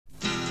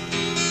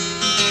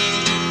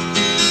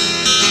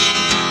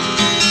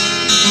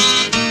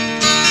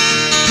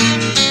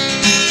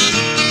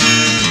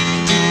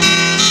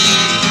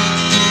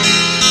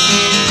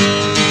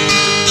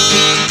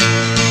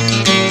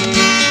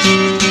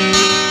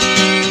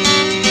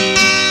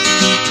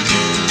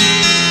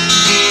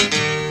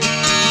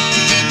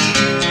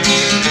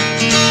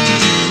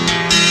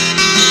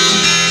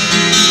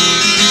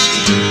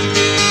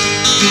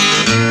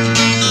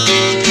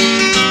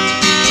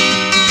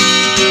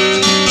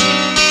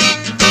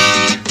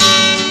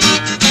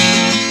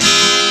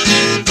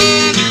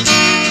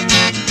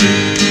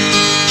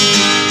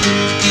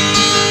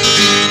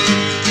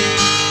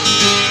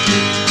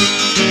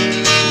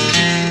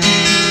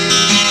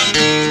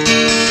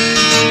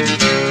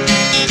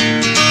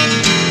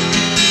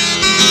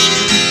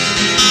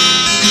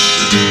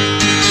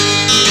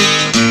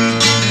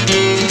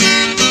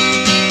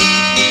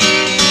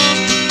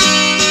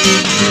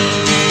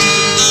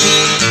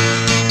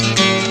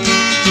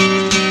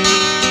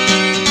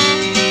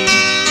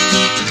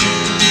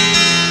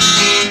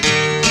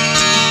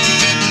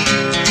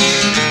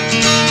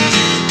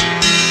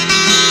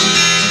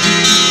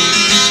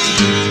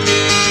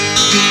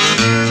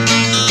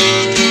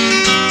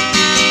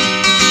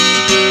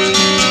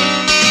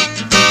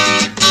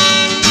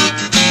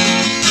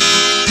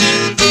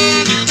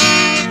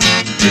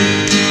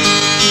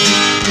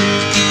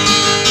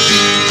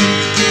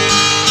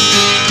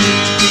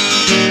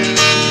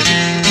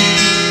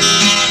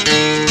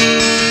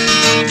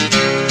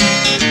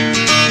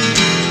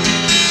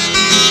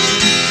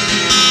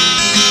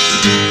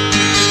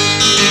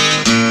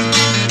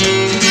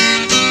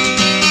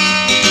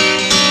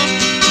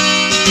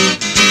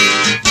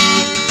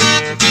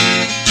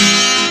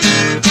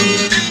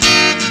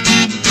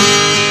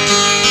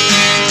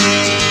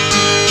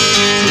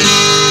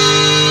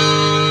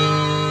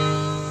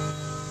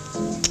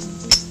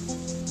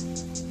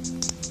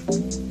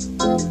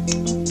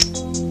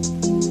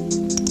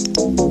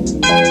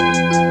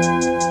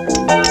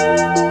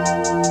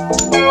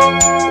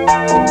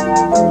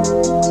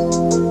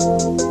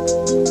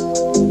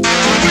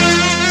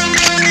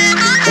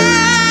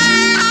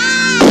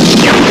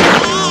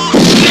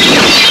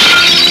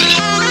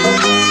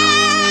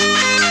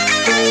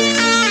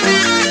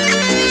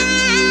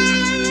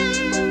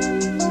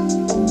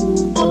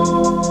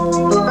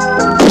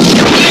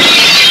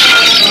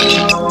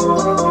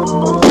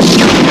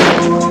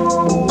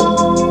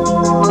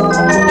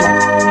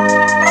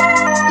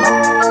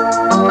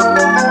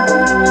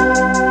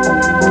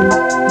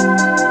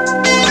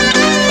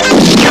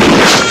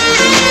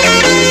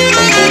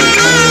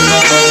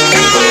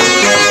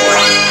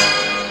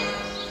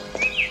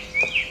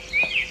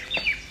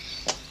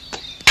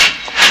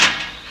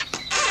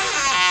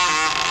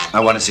I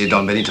want to see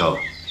Don Benito.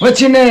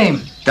 What's your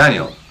name?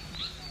 Daniel.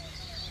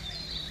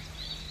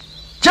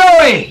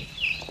 Joey!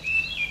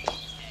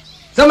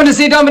 Someone to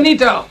see Don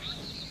Benito.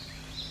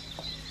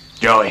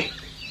 Joey.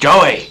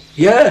 Joey!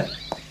 Yeah?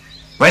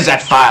 Where's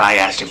that file I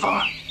asked you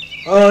for?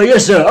 Oh,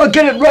 yes, sir. I'll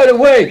get it right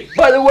away.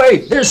 By the way,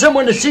 there's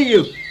someone to see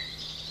you.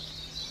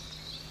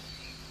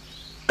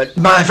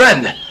 My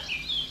friend.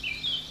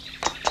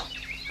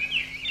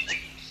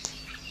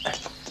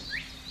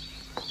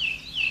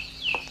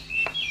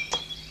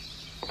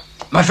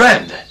 My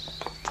friend.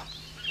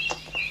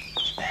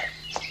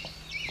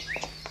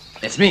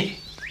 It's me.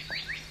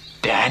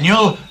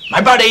 Daniel? My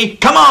buddy,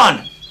 come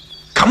on!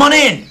 Come on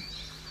in!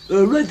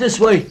 Right this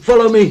way.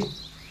 Follow me.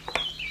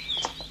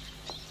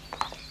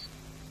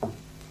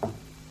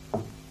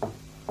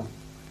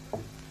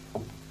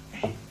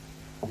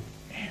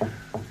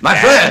 My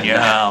friend!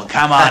 Daniel,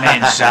 come on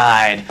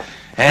inside.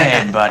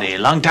 Hey, buddy,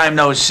 long time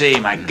no see,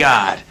 my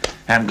God.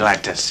 I'm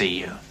glad to see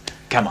you.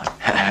 Come on,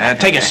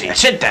 take a seat.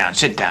 Sit down,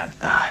 sit down.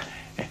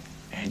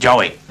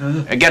 Joey,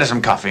 get us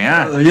some coffee,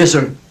 huh? Yes,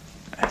 sir.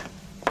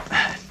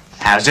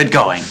 How's it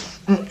going?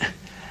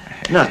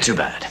 Not too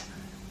bad.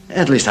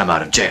 At least I'm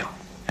out of jail.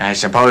 I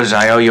suppose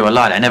I owe you a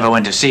lot. I never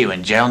went to see you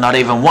in jail, not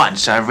even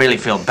once. I really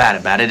feel bad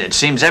about it. It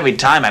seems every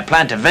time I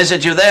plan to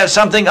visit you there,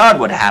 something odd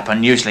would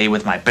happen, usually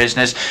with my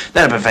business,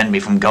 that'll prevent me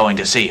from going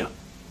to see you.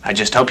 I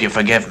just hope you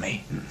forgive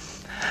me.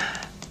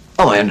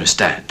 Oh, I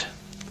understand.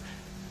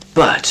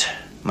 But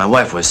my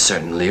wife was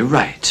certainly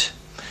right.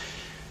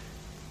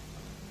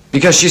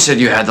 Because she said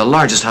you had the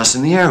largest house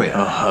in the area.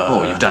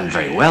 Oh, you've done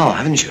very well,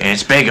 haven't you?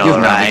 It's big, all You've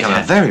now right. become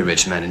a very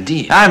rich man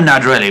indeed. I'm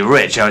not really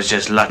rich. I was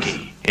just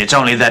lucky. It's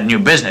only that new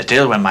business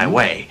deal went my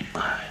way.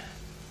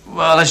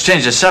 Well, let's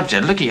change the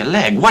subject. Look at your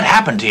leg. What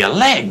happened to your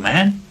leg,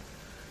 man?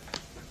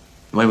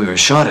 When we were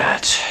shot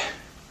at,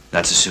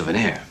 that's a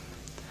souvenir.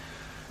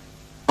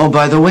 Oh,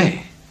 by the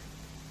way,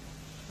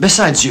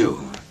 besides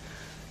you,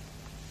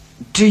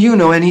 do you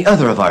know any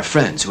other of our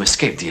friends who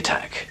escaped the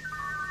attack?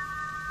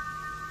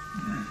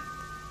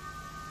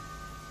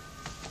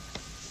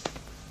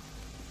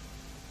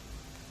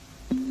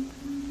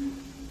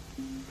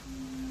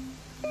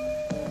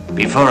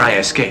 Before I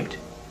escaped.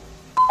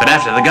 But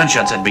after the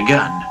gunshots had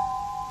begun.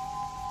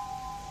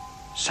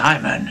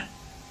 Simon.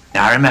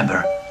 Now I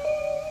remember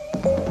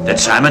that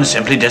Simon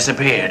simply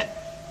disappeared.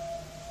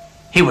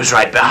 He was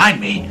right behind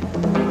me.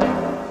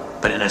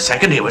 But in a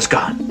second he was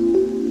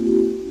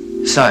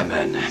gone.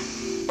 Simon.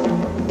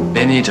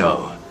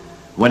 Benito.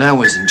 When I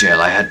was in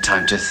jail, I had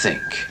time to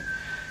think.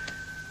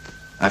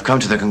 I've come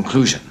to the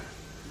conclusion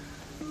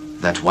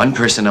that one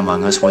person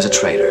among us was a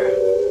traitor.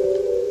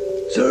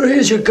 Sir,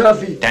 here's your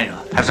coffee. Daniel,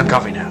 have some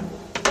coffee now.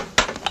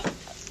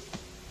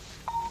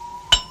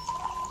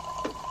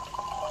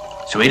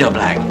 Sweet or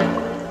black?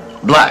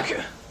 Black.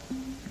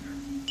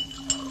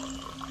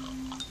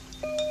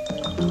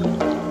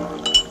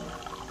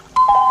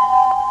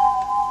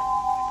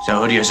 So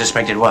who do you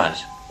suspect it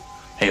was?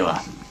 Here you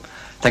are.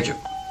 Thank you.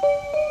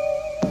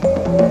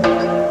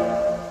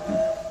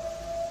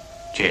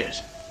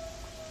 Cheers.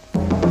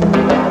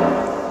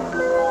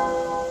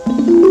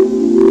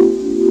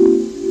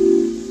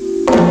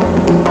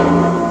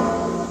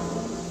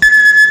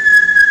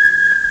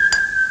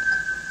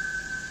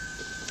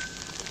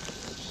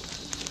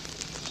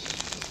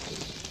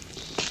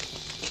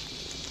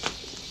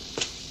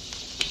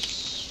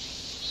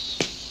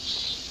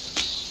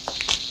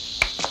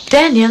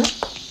 Daniel,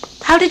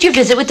 how did your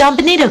visit with Don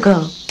Benito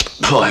go?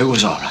 Oh, it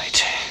was all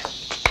right.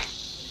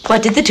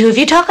 What did the two of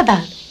you talk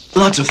about?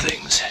 Lots of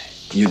things.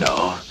 You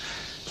know.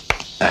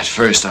 At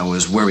first, I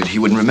was worried he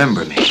wouldn't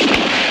remember me.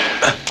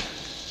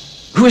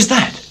 Who is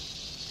that?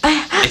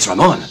 It's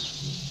Ramon.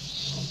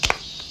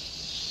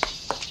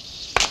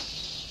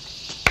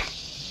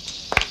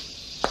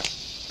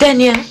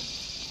 Daniel,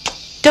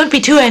 don't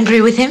be too angry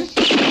with him.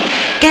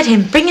 Get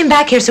him, bring him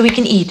back here so we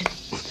can eat.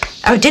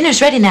 Our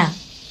dinner's ready now.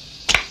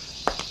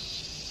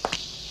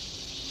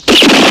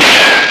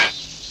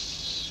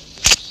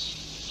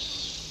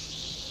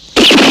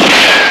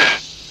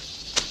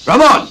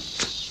 Ramon!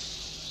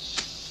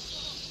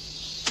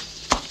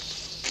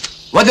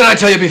 What did I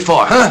tell you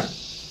before, huh?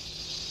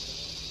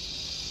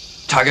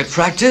 Target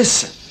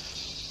practice?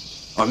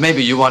 Or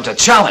maybe you want a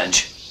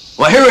challenge?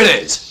 Well, here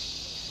it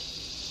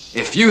is.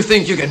 If you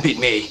think you can beat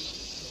me,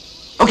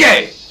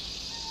 okay,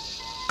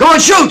 go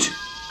and shoot!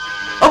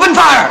 Open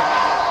fire!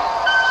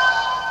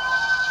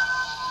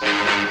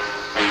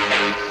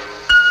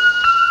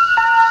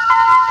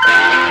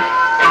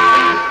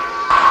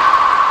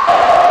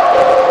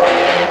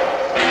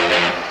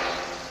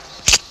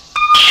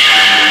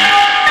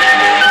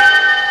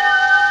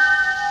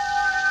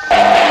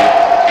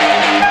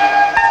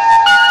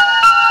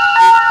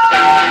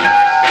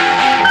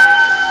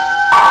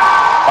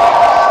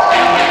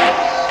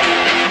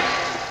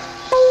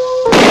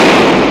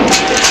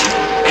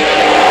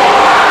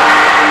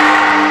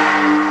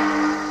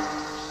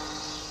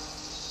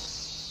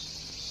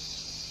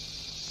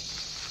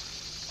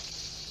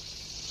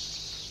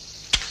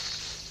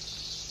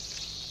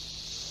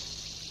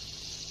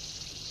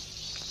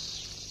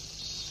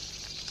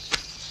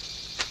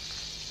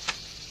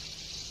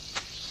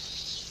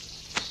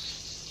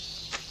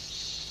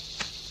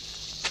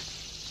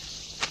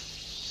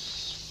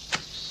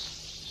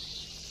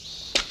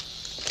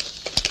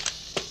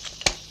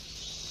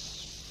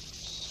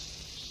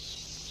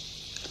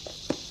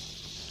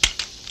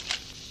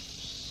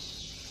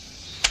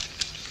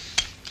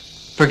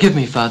 Forgive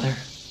me, Father.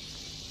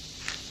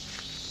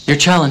 Your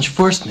challenge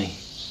forced me.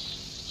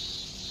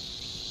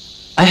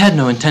 I had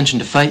no intention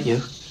to fight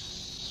you.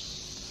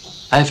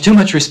 I have too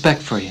much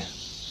respect for you.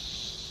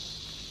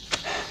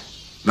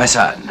 My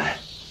son,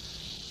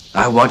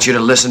 I want you to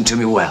listen to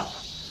me well.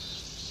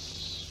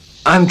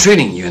 I'm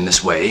treating you in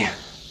this way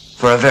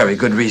for a very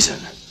good reason.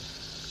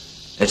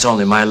 It's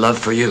only my love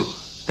for you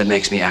that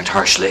makes me act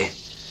harshly.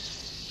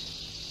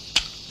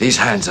 These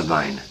hands of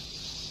mine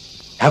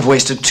have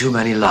wasted too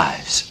many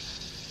lives.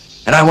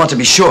 And I want to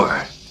be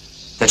sure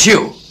that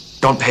you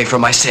don't pay for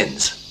my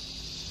sins.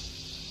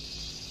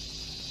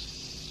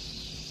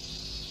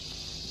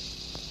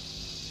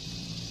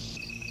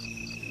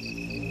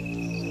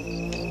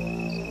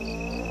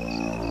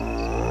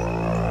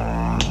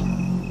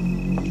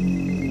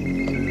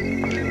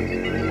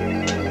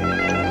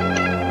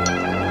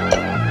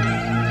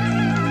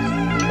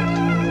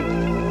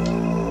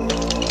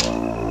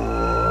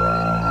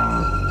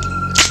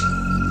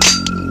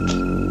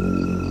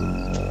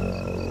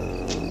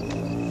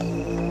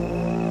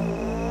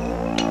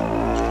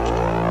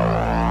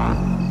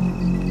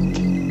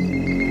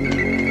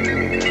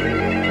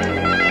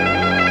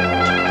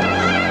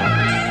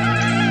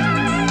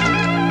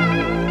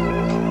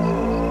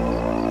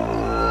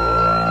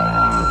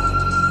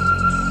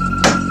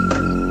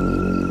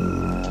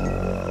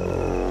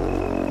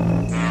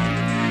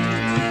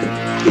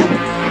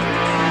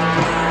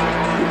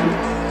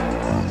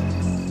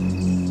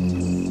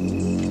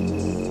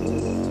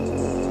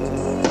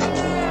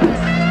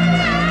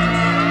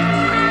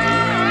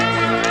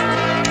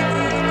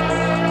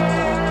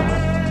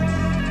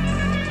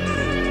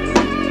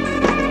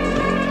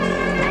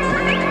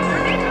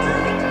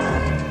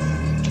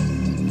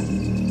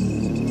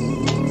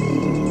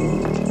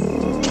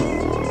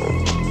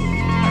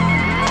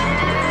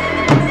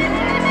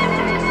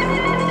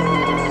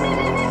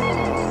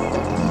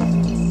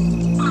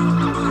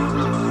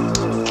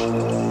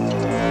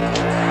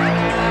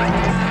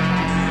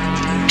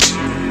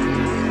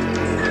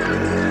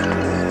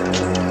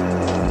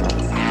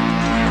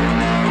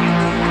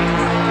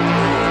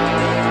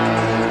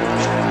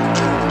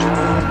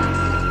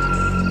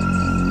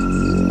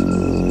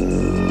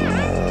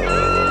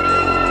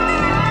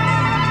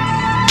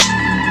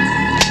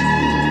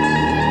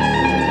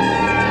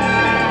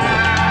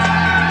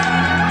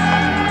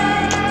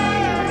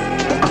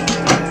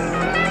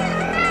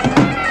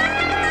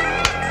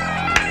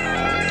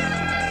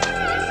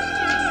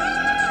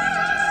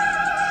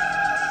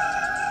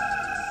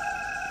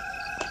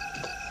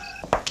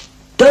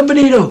 Don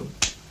Benito,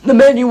 the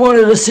man you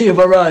wanted to see have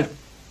arrived.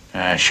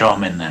 Show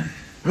him in then.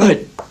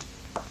 Right.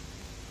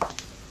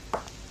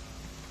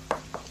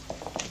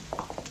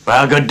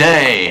 Well, good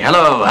day.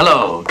 Hello,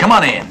 hello. Come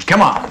on in.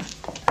 Come on.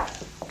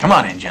 Come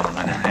on in,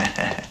 gentlemen.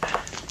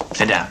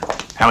 Sit down.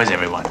 How is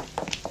everyone?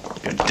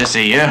 Good to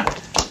see you.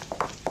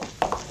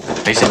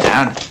 Please sit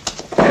down.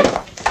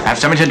 Have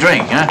something to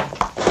drink, huh?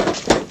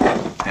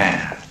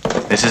 Yeah.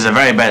 This is the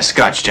very best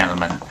scotch,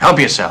 gentlemen. Help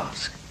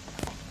yourselves.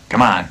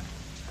 Come on.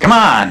 Come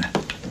on.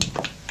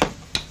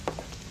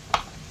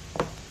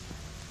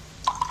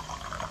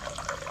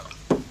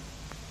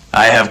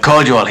 I have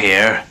called you all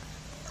here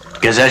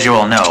because, as you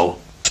all know,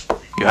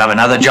 you have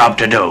another job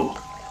to do.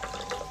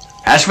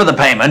 As for the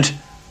payment,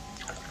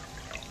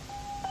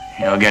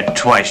 you'll get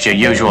twice your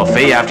usual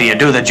fee after you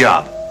do the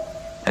job.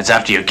 That's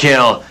after you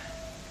kill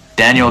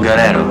Daniel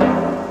Guerrero.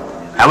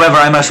 However,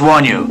 I must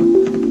warn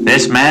you,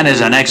 this man is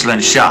an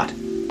excellent shot.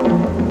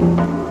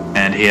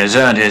 And he has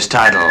earned his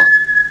title,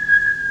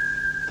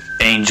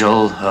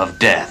 Angel of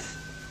Death.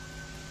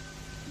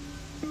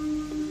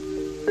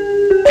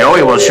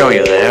 Joey will show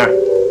you there.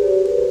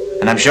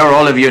 And I'm sure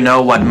all of you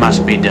know what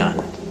must be done.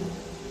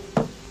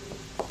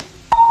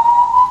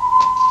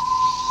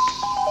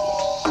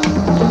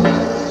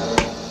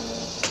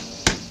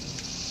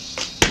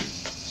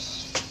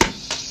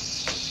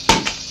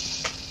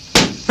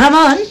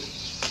 Ramon,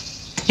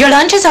 your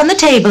lunch is on the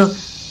table.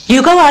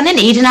 You go on and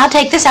eat, and I'll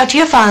take this out to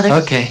your father.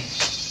 Okay.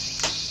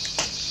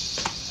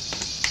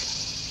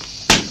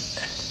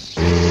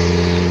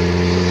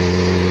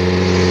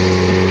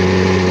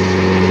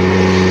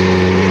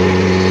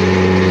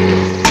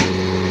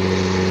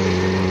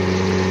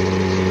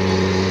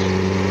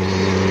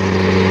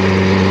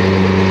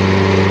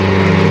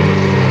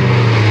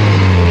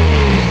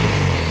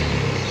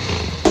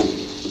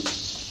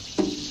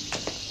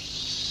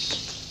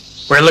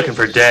 We're looking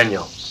for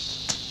Daniel.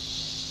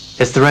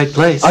 It's the right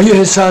place. Are you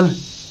his son?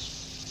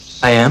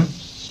 I am.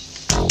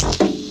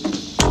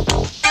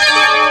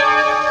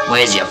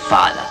 Where's your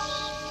father?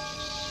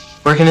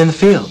 Working in the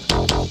field.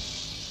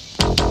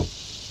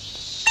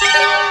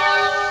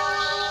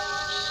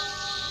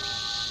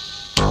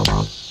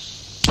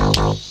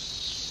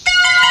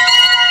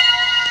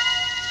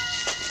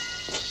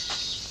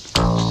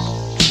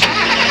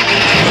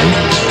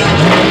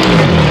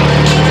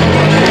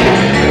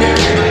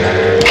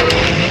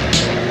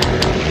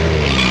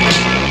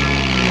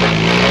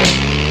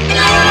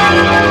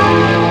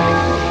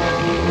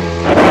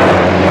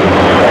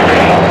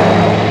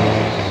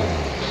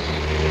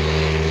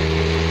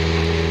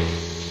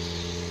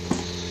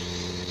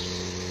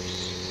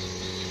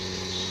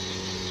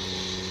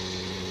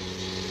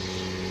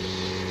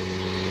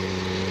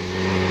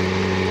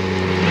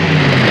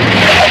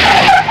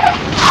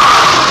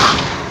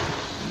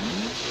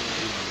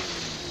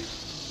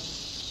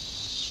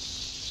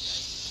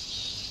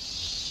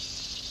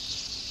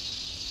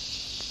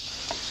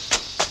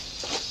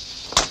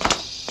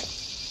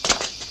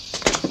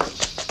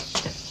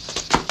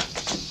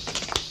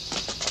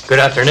 Good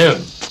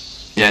afternoon.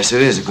 Yes,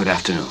 it is a good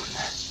afternoon.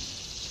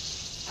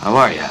 How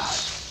are you?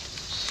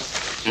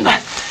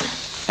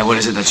 And what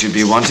is it that you'd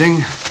be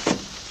wanting?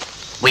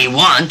 We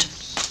want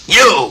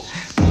you!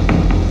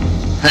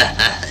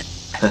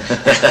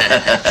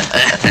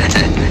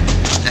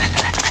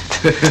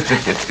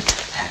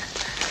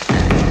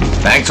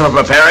 Thanks for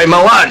preparing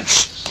my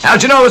lunch.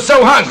 How'd you know I was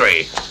so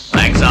hungry?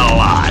 Thanks a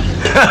lot.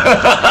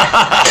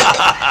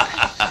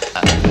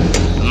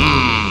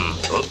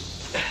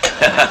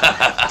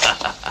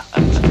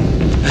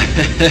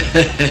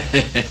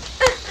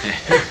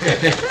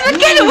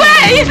 Get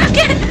away!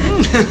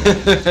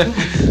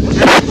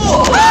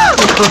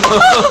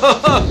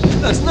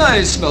 That's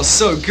nice. Smells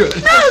so good.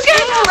 No,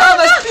 get away! Oh,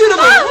 that's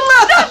beautiful.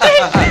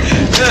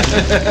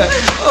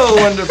 Oh,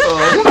 wonderful.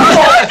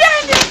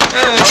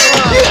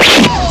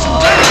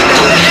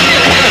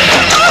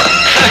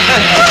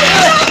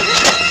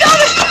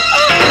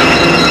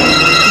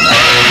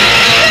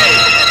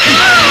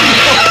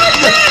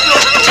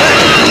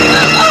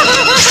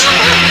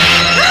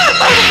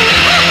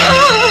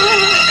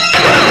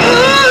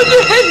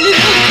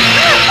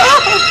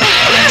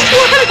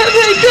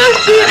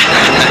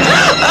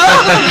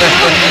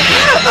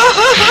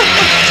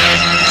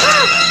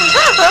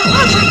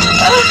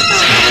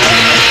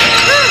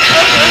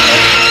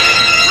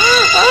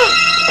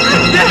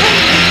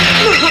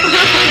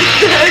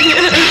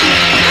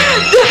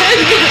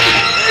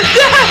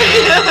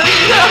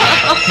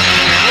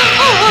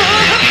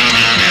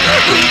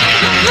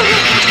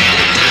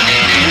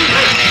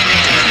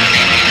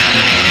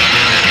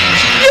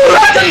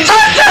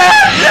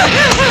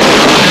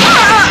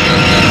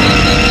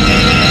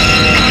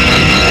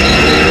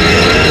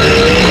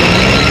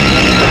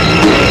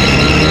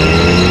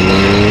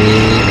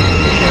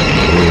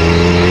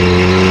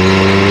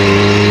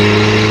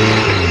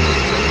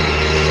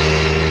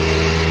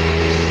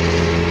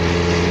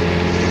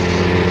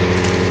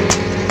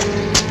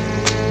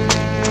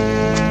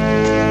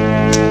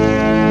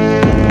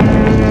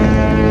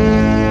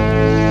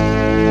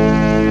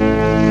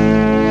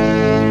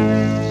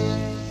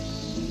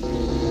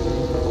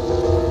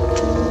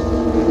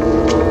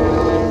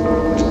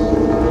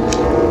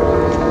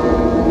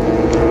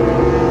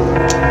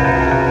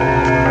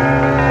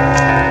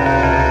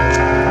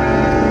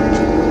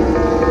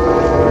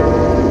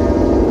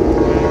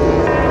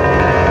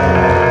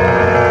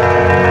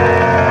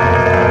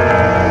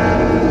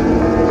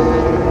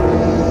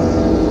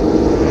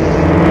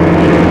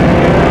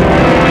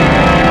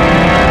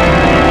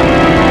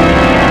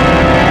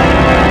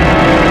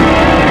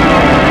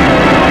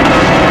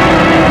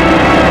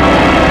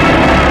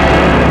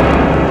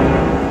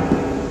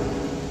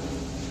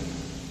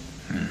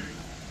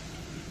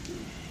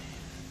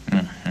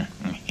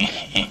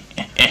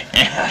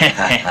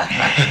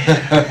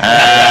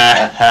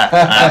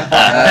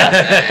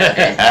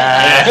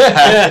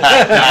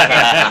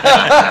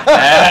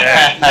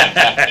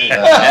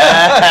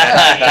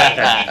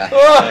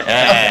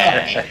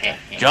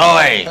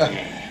 Joey,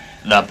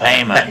 the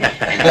payment.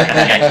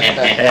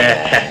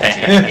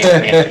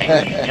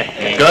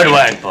 Good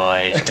work,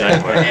 boys.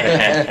 Good work.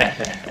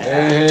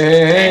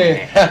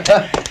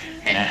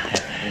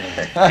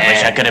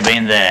 Wish I could have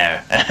been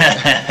there.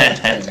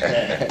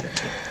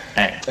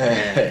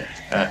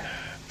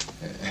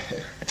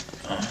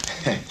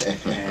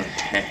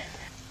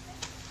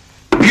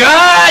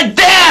 God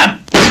damn!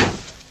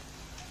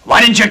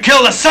 Why didn't you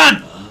kill the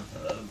son?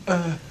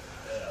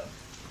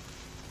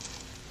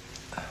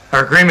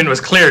 Our agreement was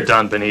clear,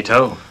 Don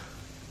Benito.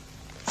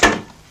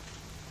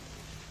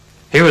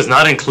 He was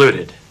not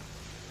included.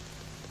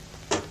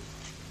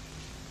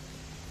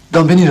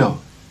 Don Benito.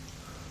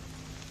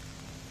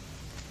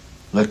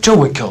 Let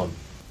Joey kill him.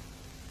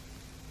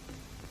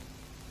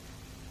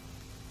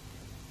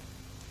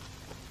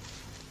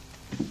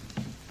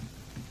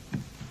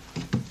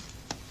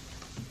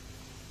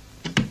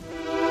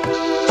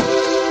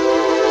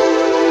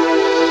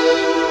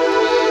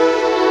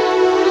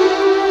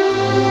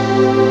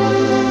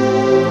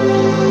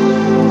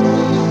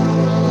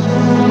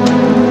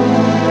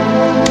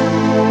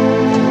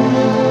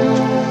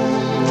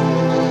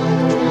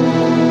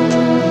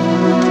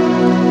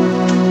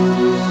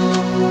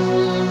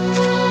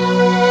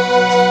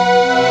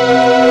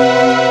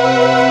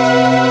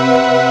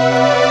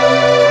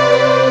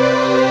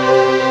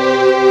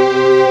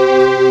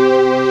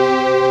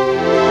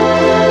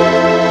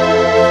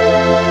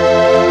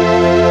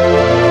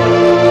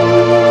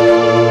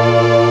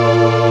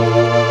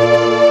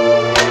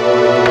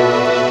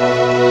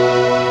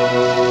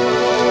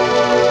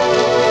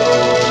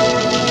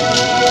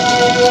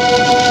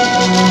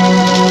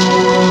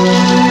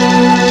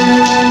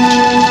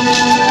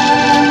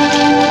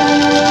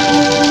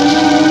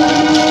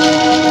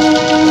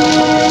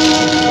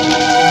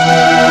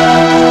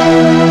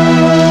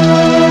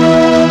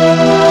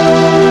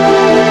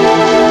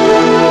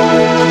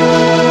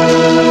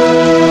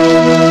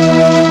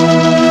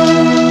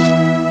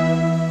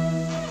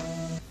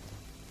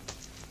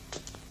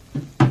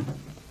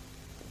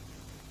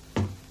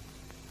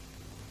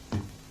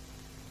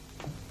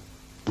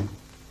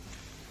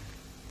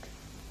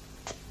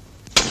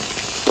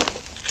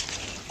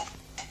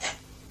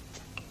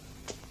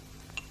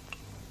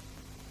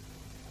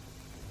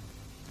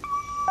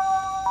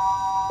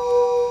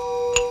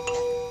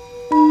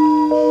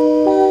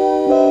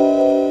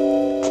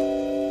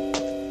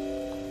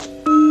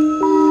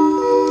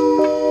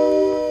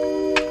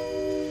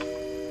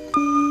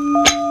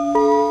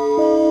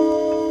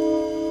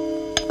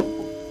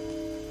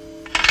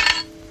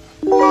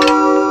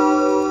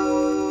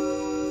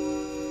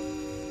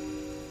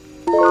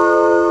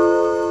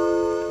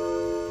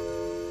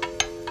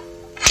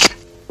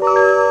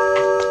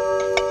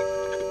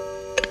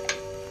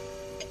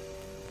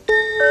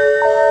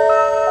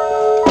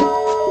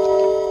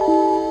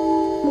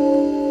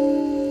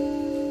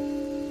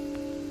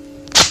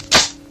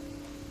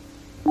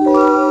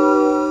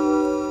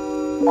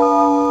 Hey!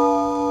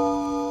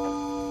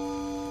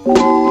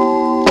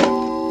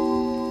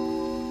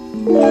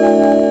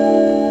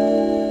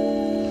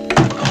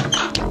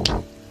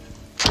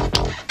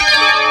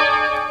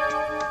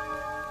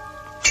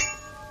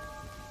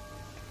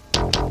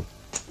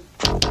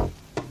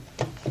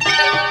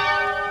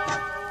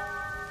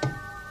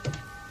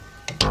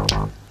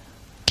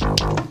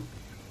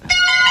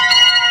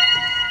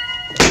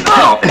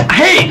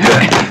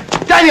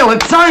 Daniel,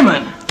 it's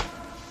Simon!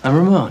 I'm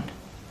Ramon.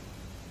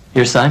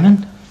 You're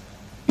Simon?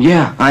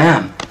 Yeah, I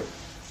am.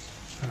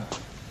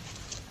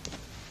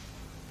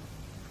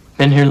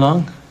 Been here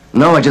long?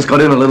 No, I just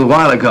got in a little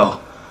while ago.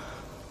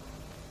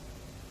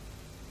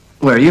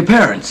 Where are your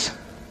parents?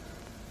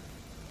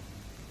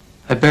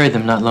 I buried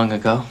them not long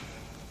ago.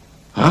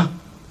 Huh?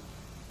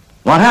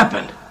 What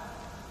happened?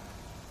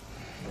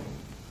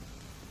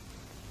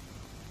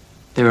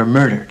 They were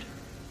murdered.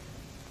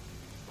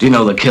 Do you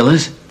know the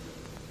killers?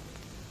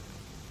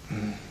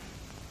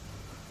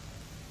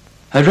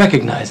 I'd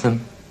recognize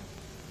them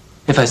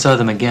if I saw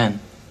them again.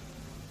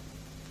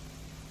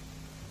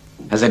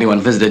 Has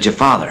anyone visited your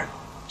father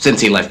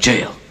since he left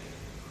jail?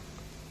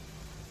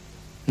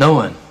 No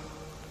one.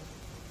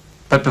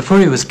 But before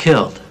he was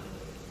killed,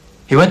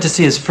 he went to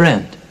see his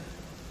friend,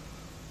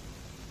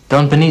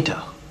 Don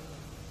Benito.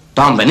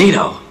 Don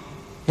Benito?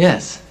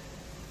 Yes.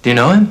 Do you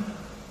know him?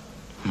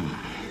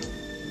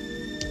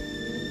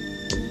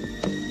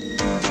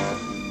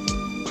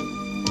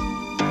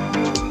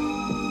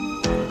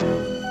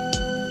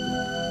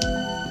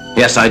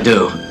 Yes, I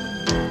do.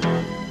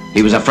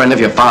 He was a friend of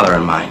your father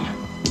and mine.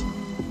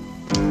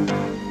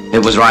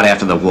 It was right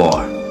after the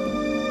war,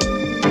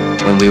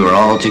 when we were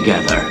all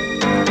together.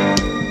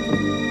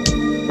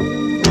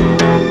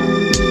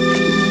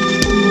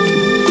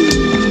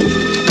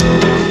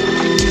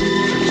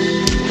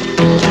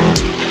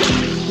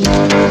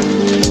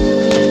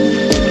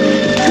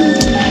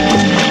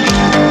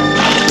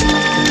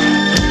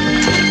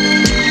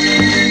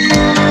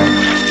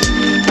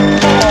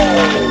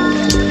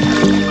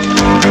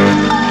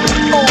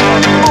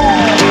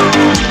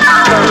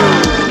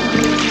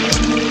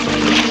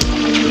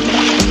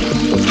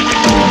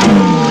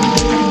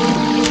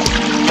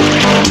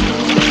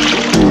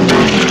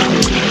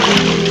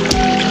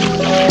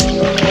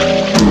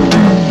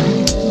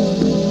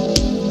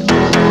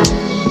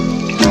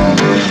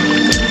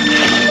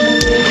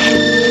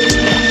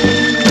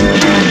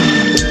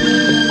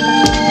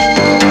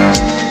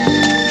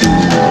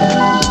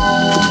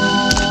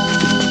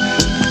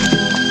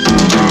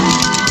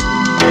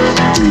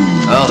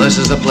 This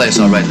is the place,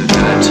 all right,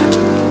 Lieutenant.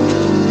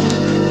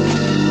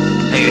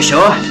 Are you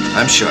sure?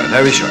 I'm sure,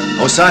 very sure.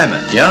 Oh,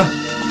 Simon. Yeah?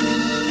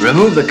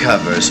 Remove the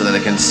cover so that I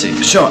can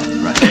see. Sure.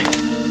 Right.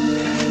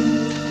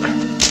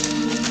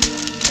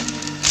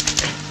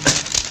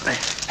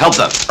 Help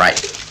them.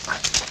 Right.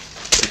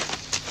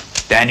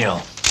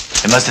 Daniel,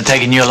 it must have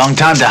taken you a long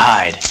time to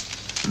hide.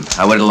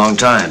 I waited a long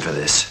time for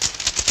this.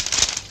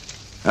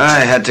 I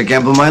had to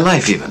gamble my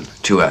life, even,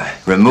 to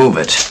remove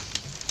it.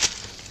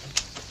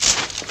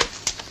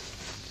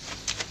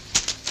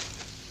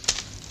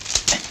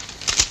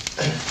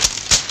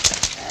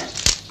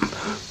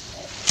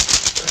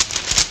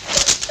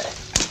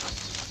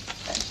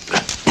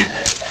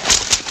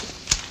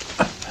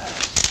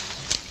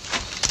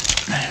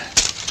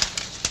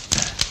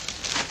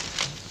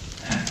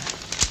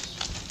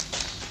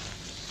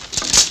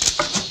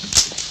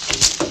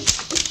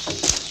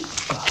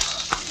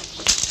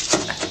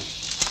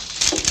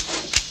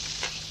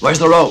 Where's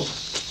the rope?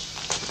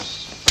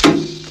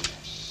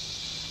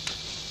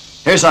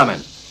 Here,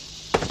 Simon.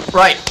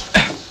 Right.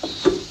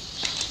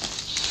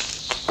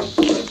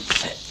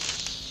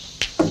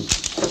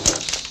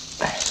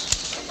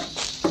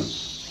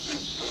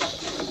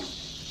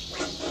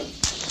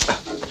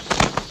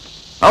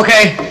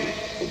 Okay.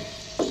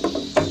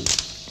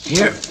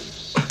 Here.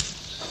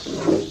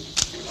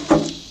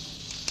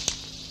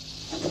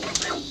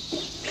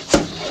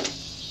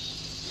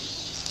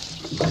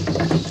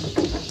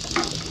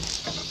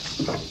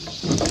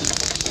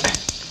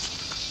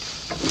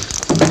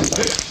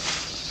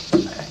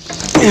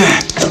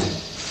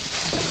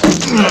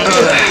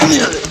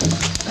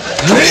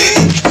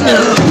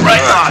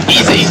 Right on,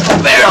 easy.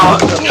 There.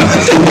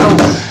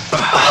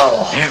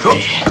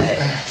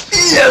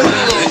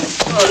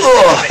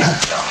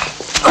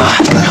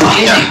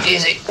 Easy,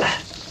 easy.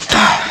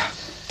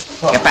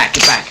 Get back,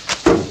 get back.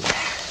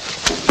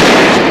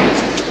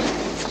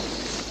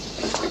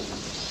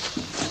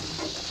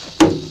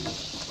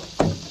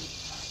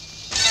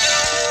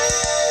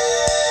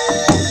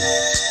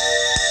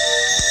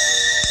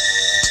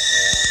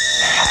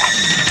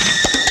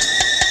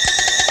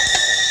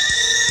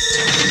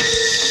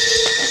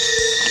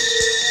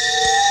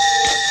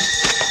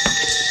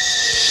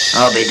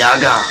 I'll be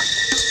doggone.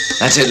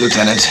 That's it,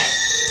 Lieutenant.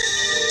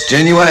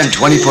 Genuine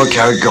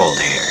 24-karat gold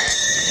here.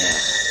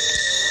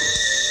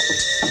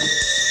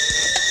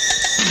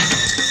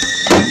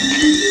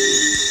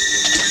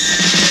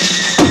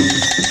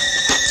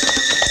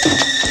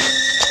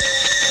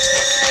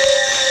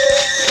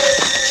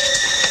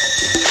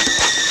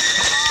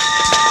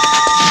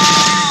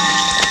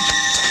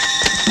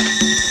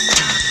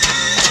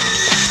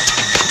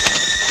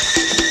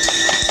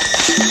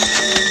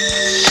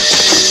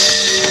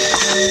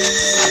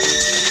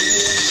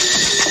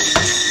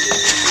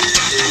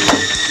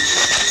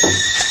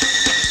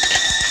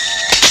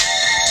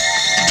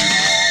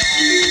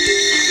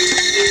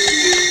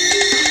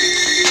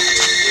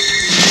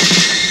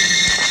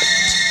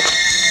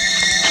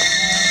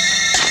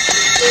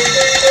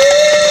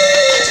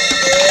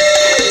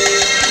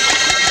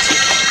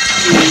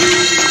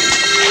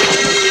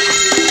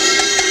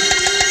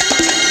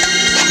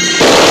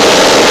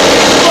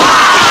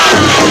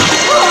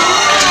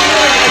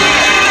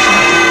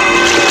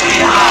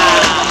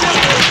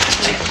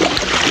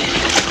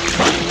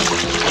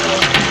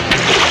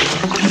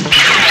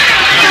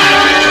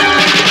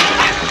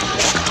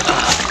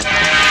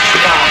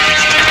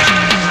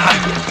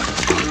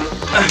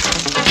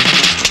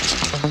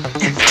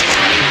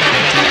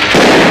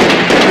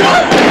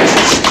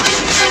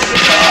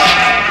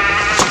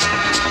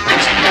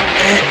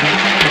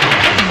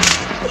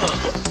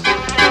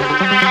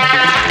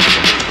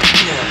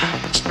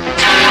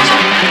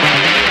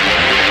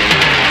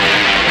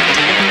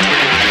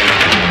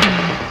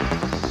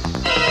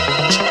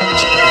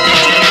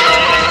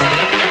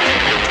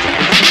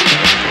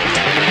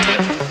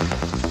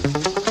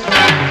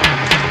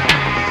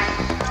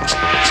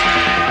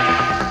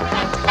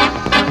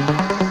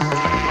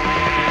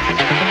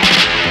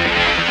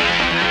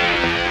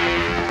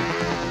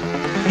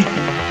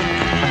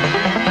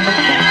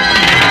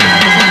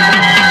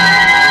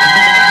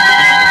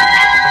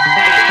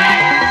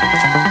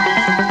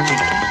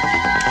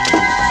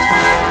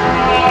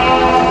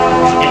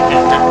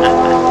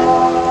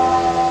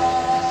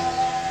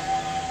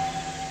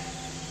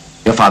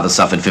 Your father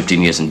suffered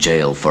 15 years in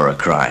jail for a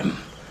crime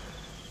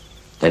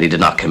that he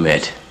did not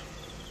commit.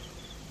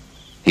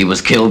 He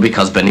was killed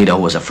because Benito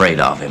was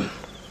afraid of him.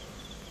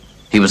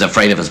 He was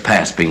afraid of his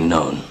past being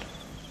known.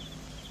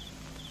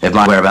 If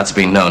my whereabouts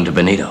being known to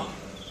Benito,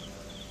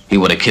 he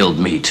would have killed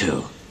me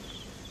too,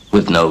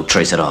 with no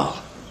trace at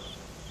all.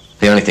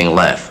 The only thing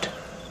left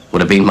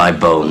would have been my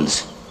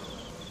bones,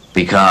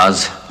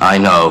 because I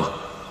know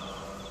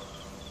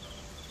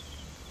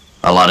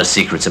a lot of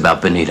secrets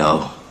about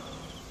Benito.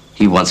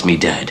 He wants me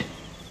dead,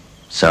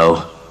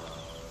 so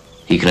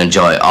he can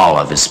enjoy all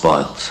of his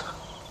spoils.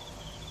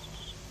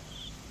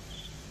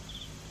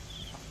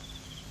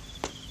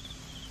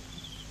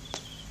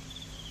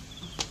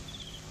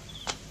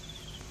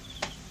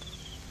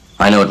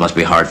 I know it must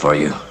be hard for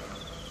you.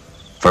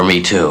 For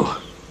me too.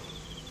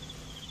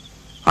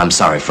 I'm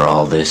sorry for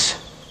all this.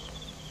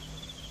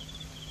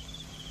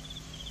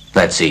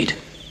 Let's eat.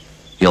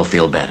 You'll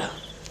feel better.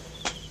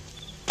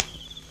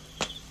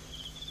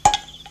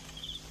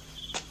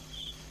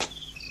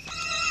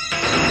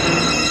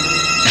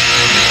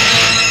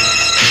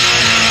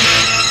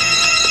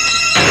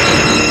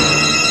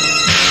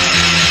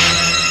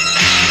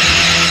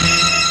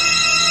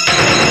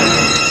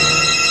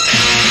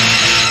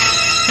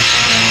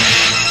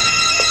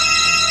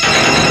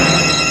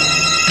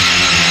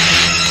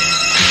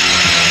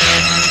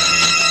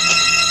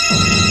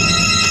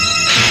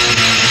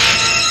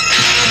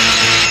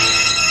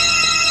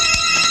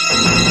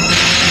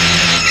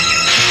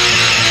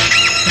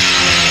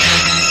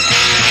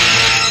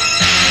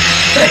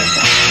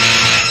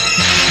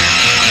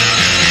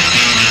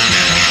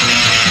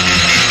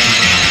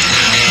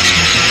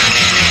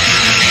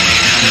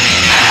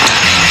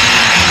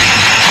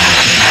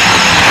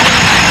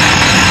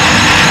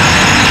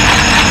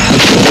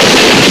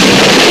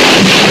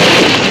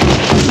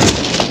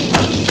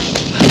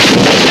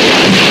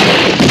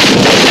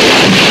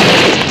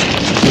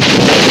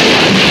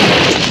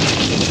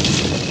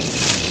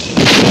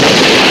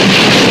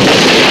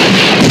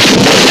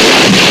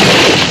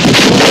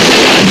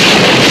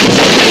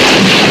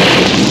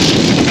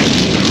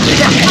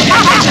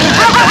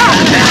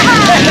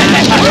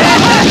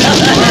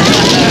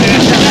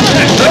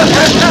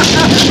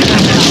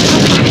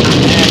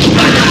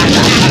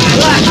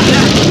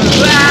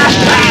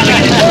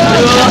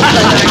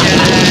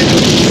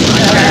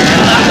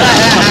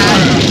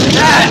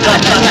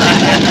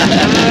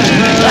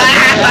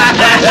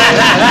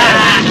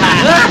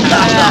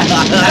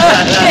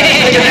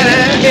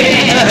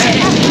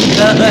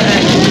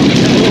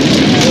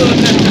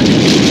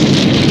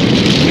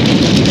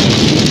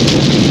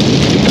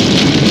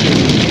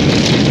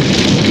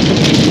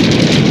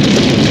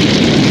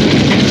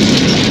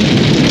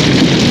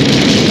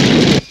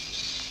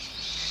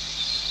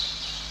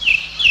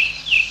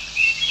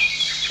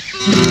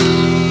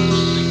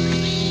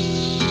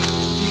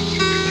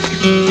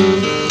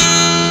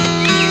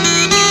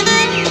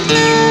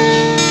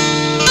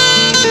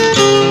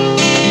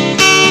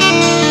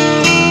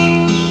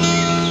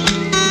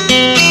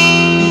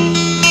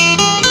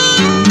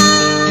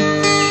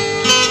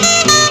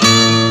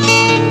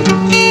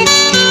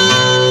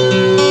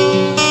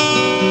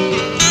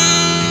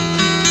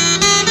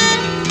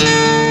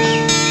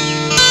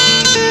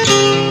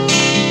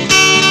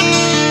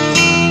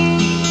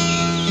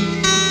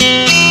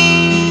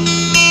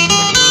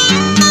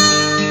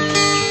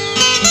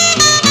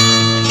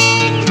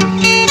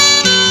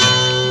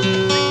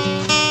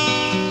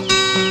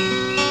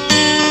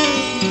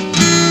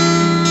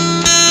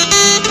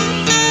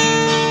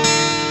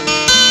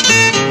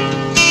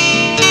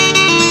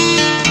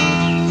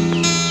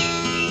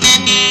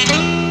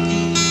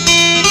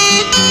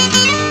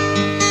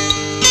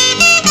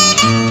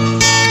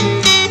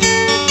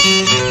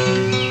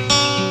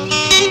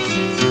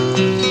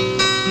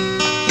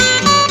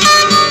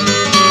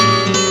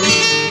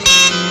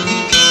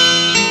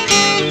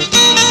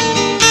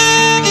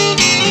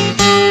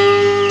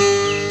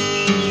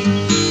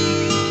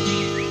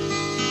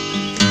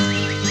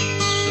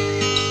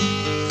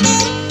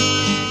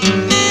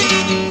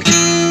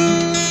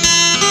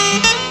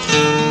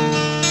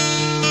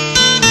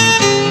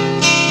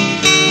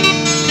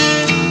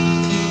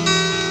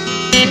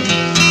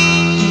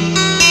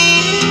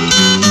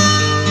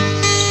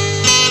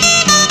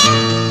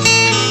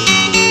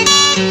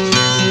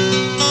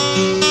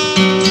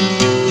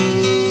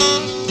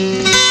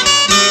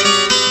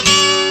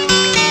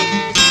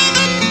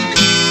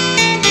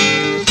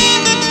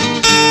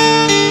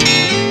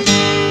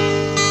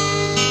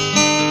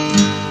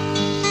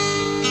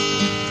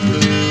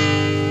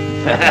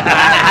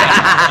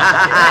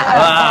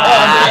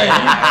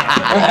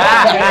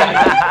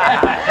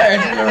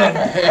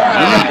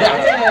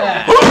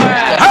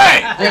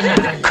 Hey!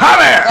 Come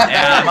here!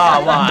 Yeah,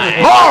 more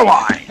wine. More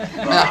wine!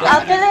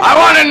 I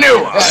want a new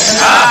one!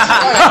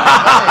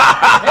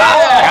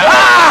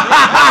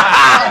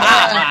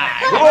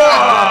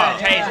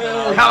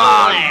 Come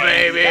on,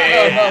 baby!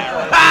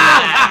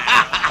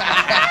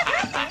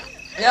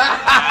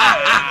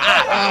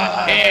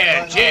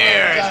 Here,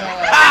 cheers!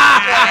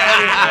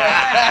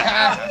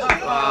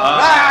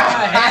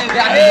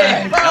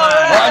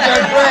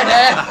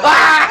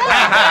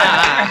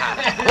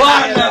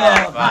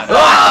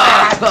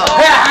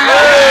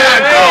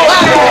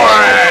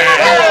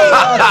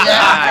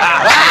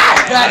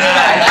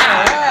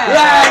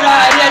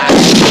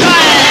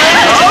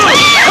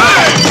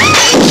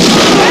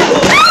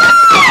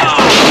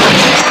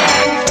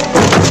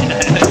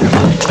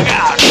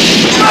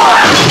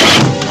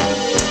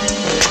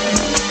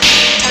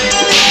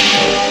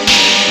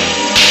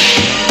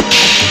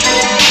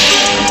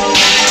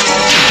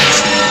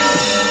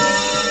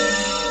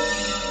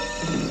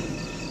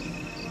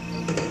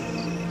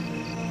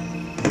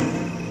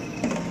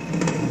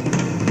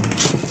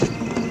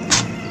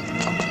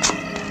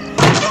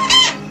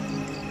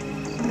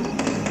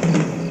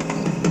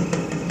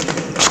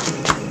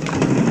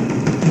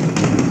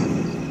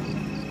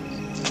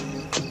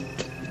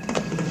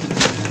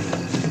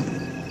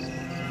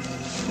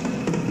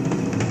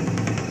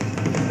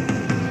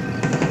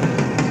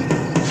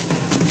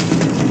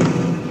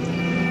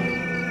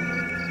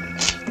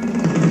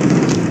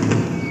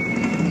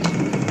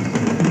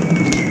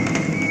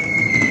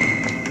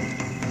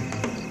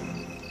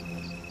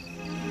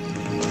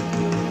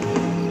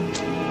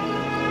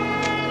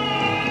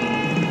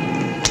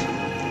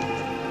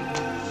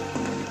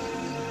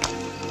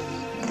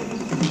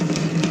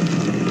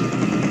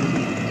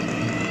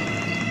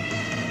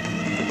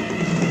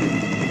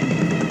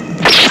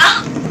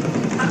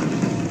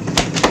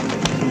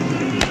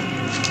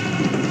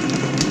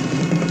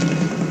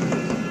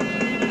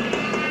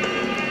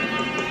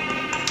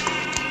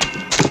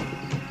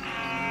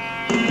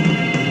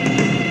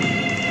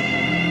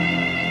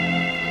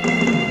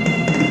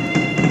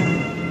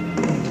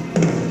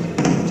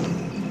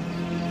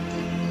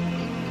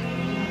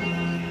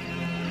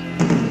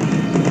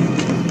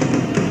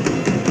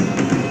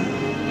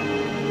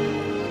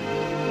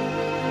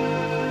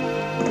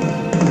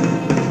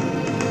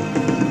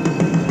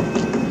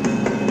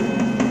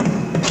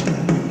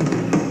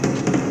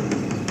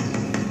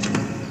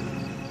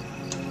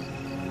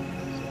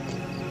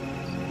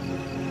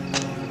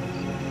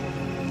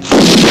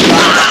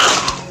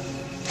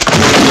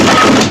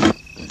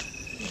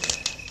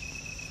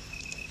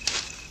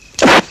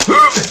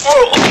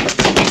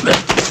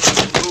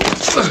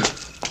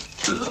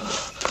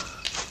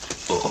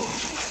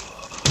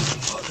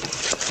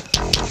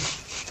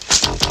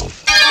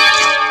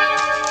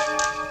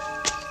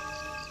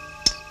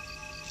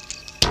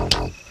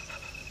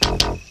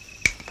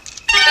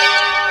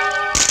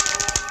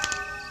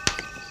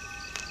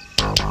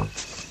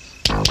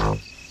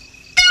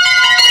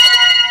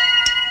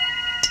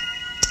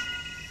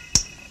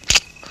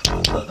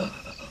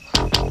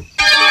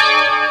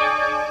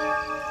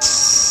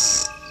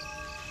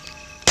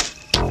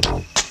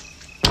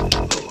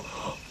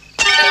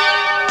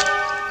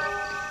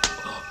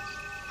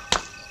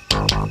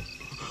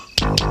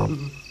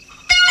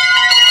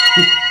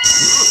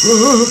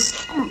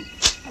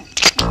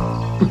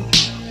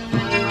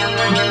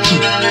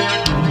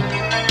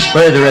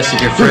 Where are the rest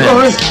of your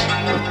friends?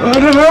 I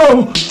don't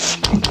know.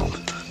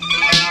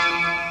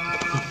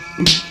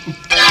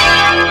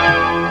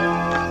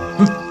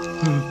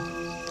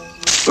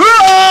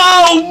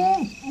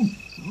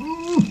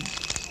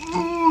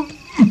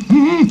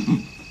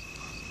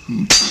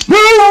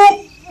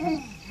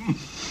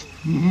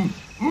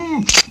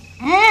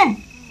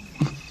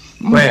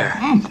 Where?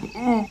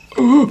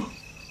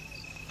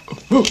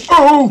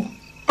 Oh,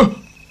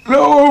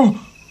 no.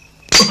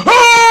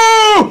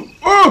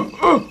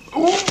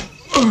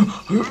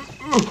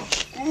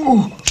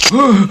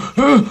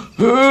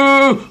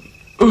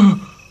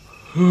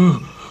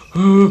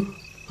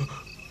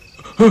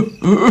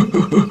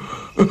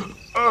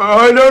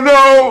 I don't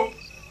know.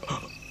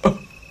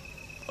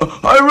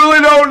 I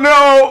really don't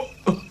know.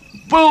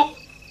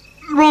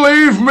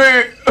 Believe me.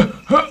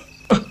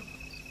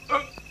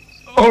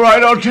 All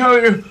right, I'll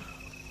tell you.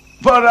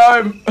 But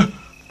I'm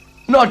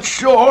not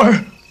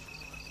sure.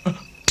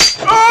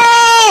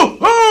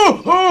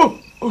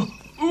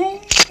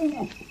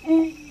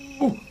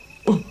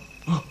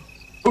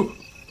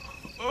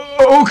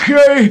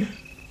 Okay,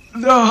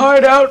 the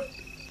hideout,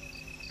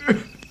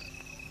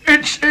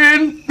 it's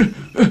in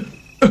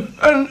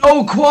an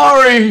old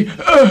quarry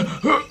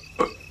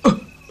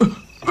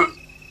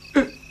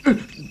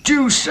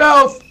due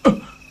south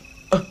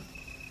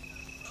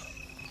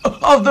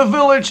of the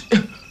village.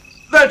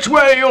 That's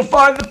where you'll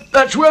find them.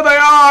 That's where they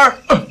are.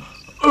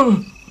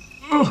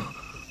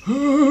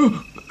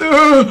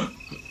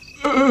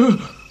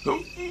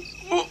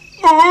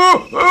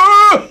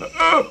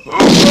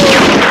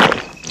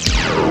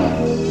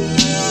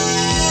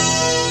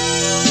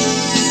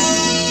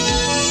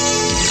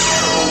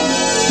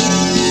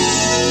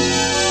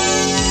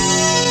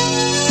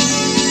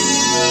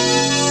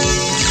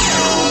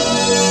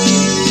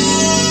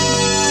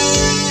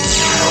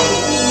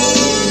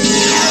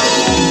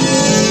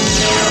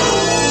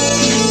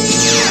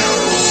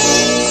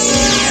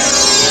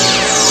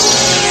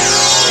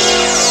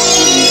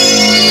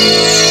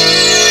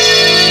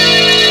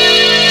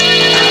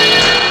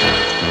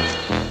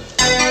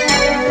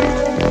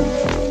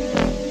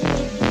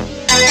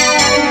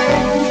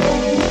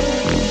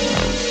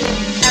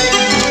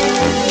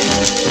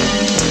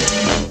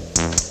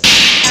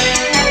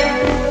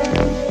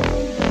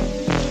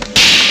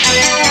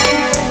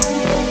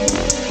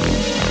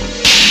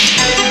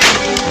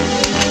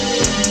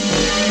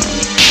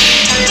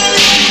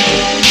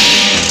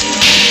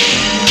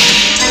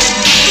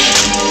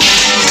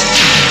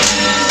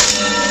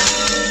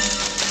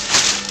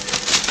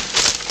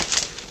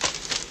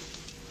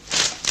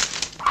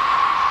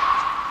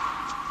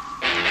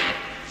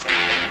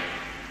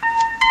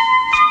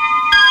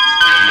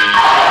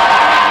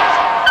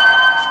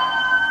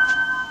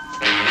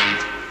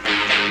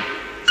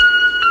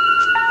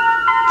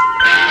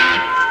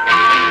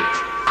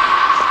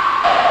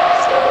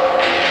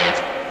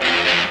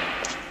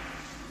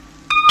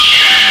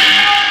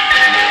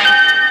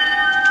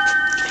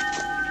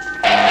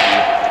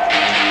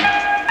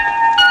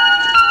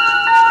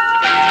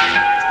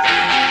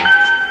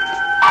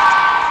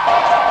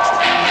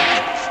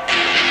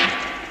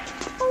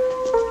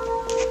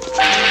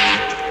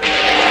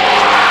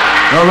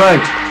 All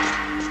right.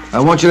 I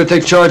want you to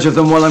take charge of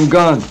them while I'm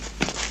gone.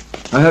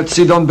 I have to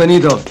see Don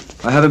Benito.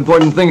 I have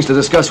important things to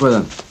discuss with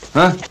him.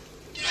 Huh?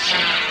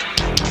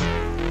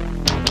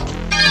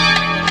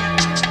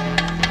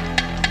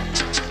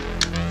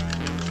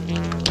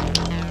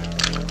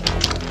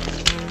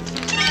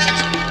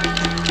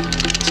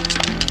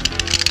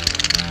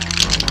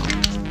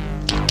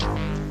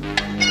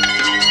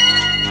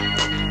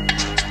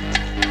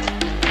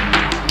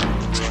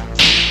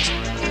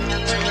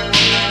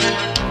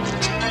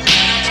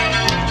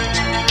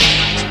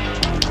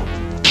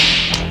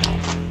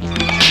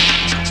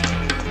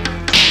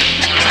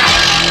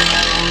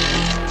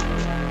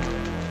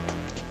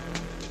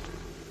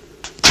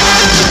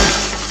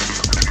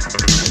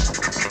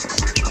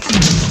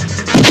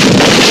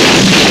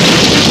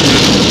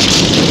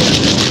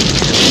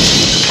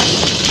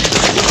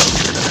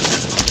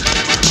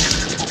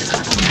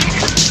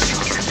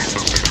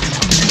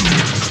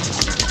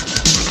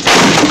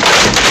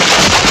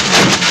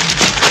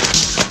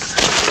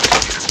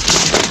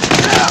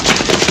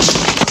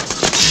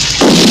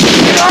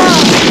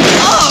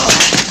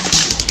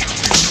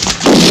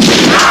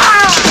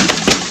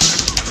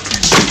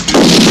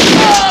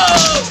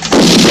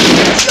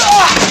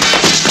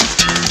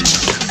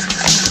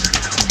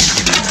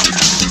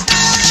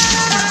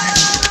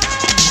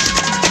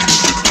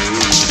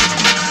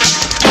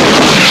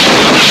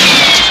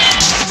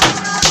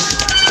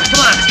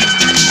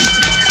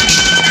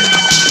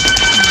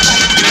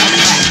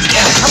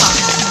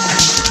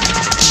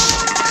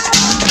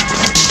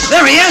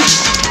 There he is!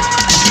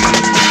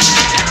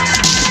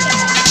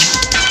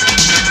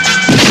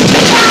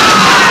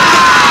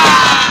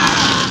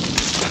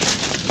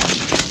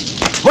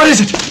 What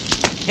is it?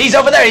 He's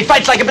over there. He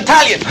fights like a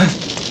battalion.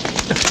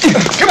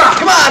 Come on,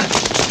 come on!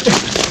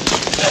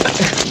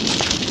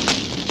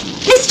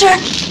 Mister!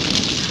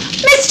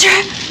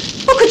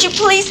 Oh, could you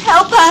please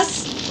help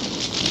us?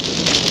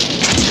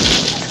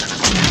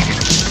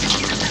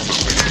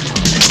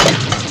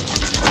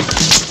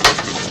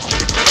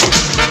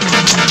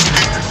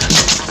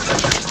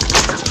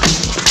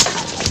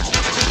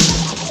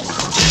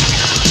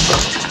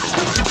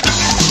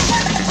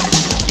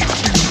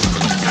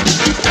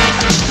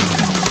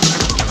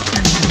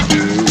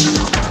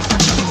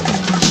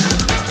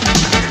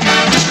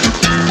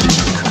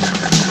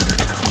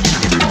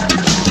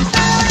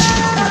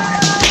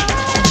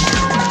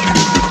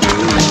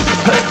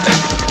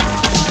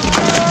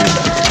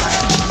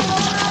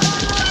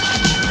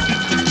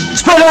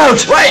 Spread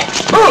out! Wait!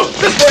 Move!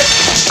 This way!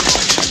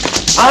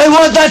 I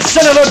want that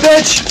son of a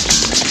bitch!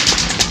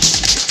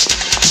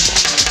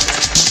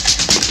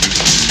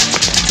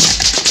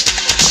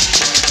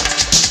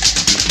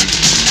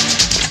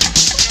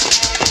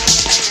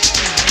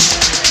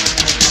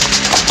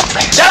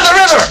 Down the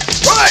river!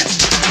 Right!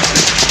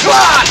 Come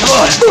on! Come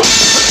on!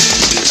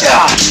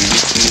 Yeah!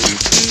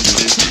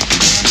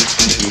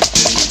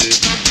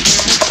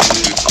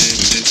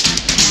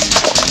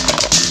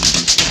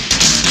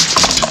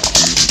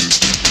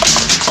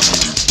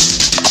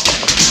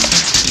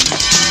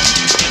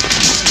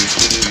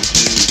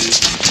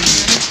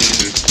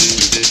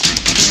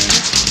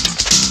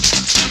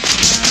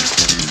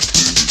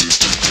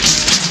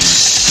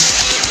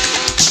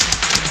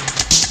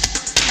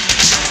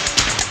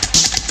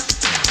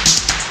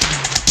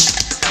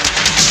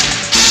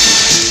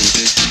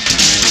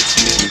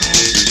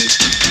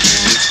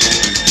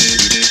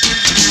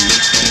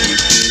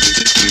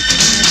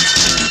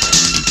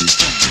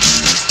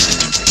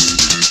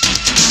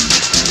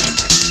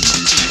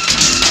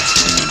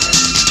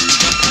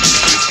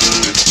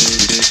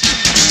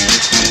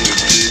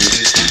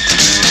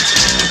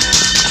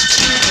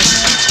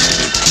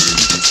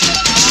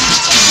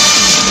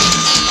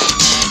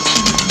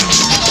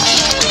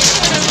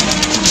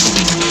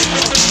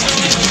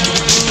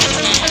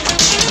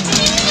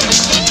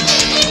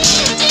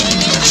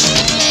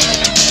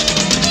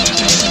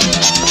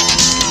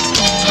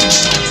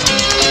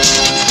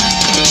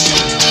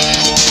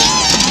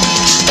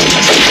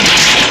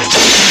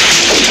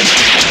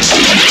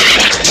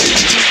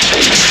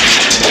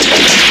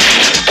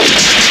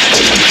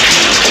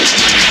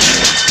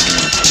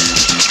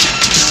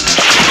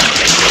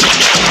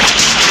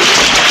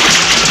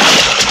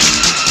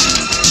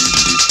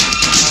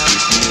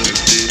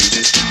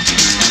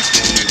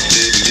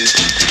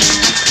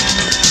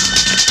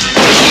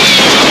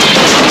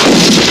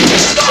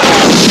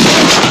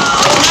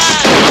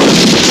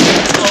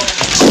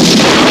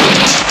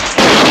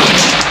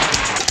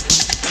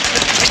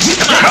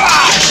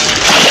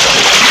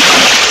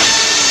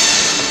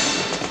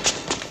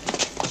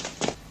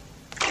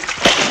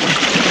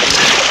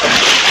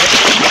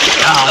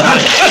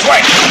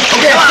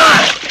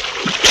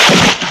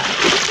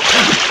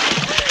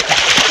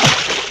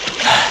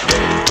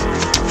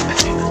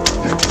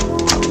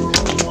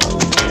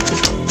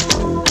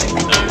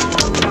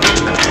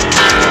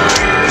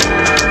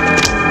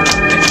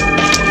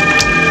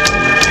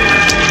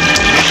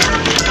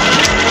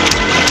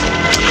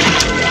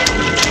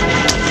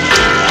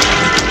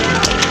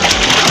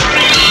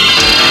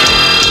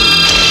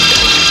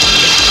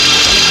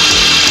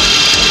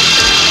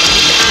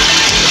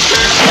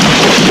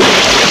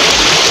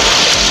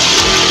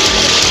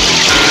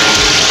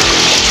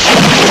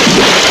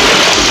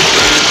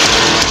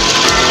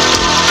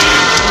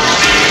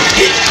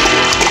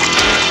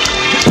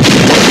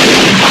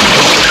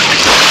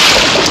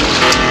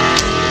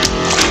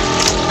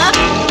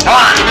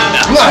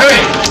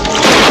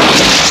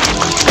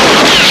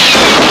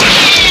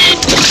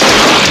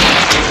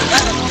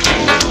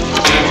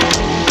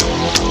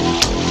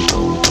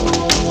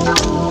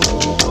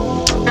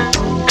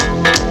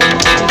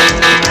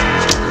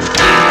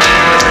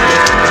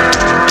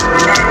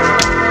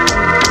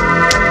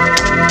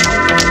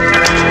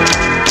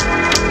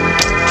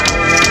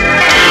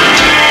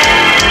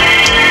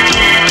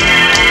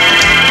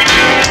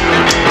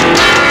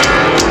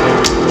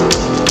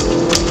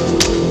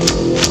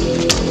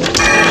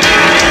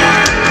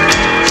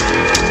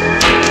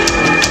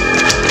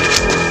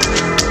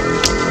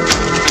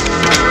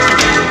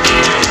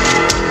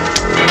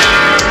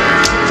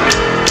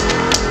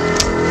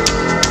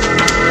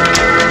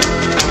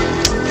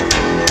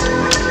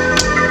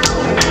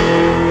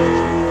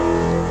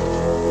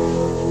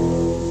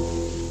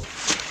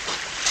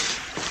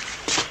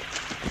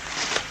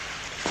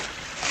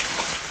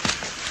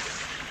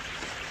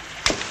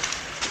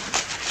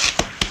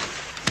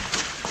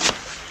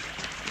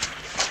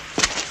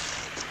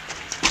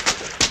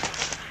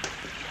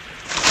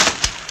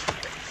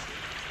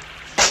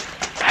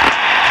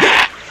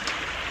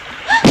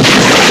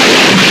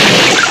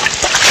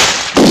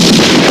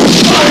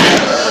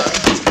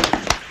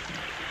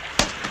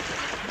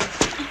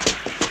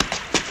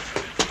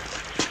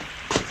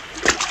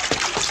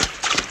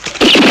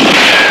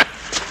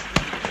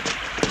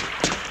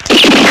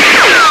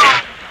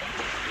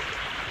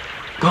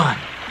 Go on.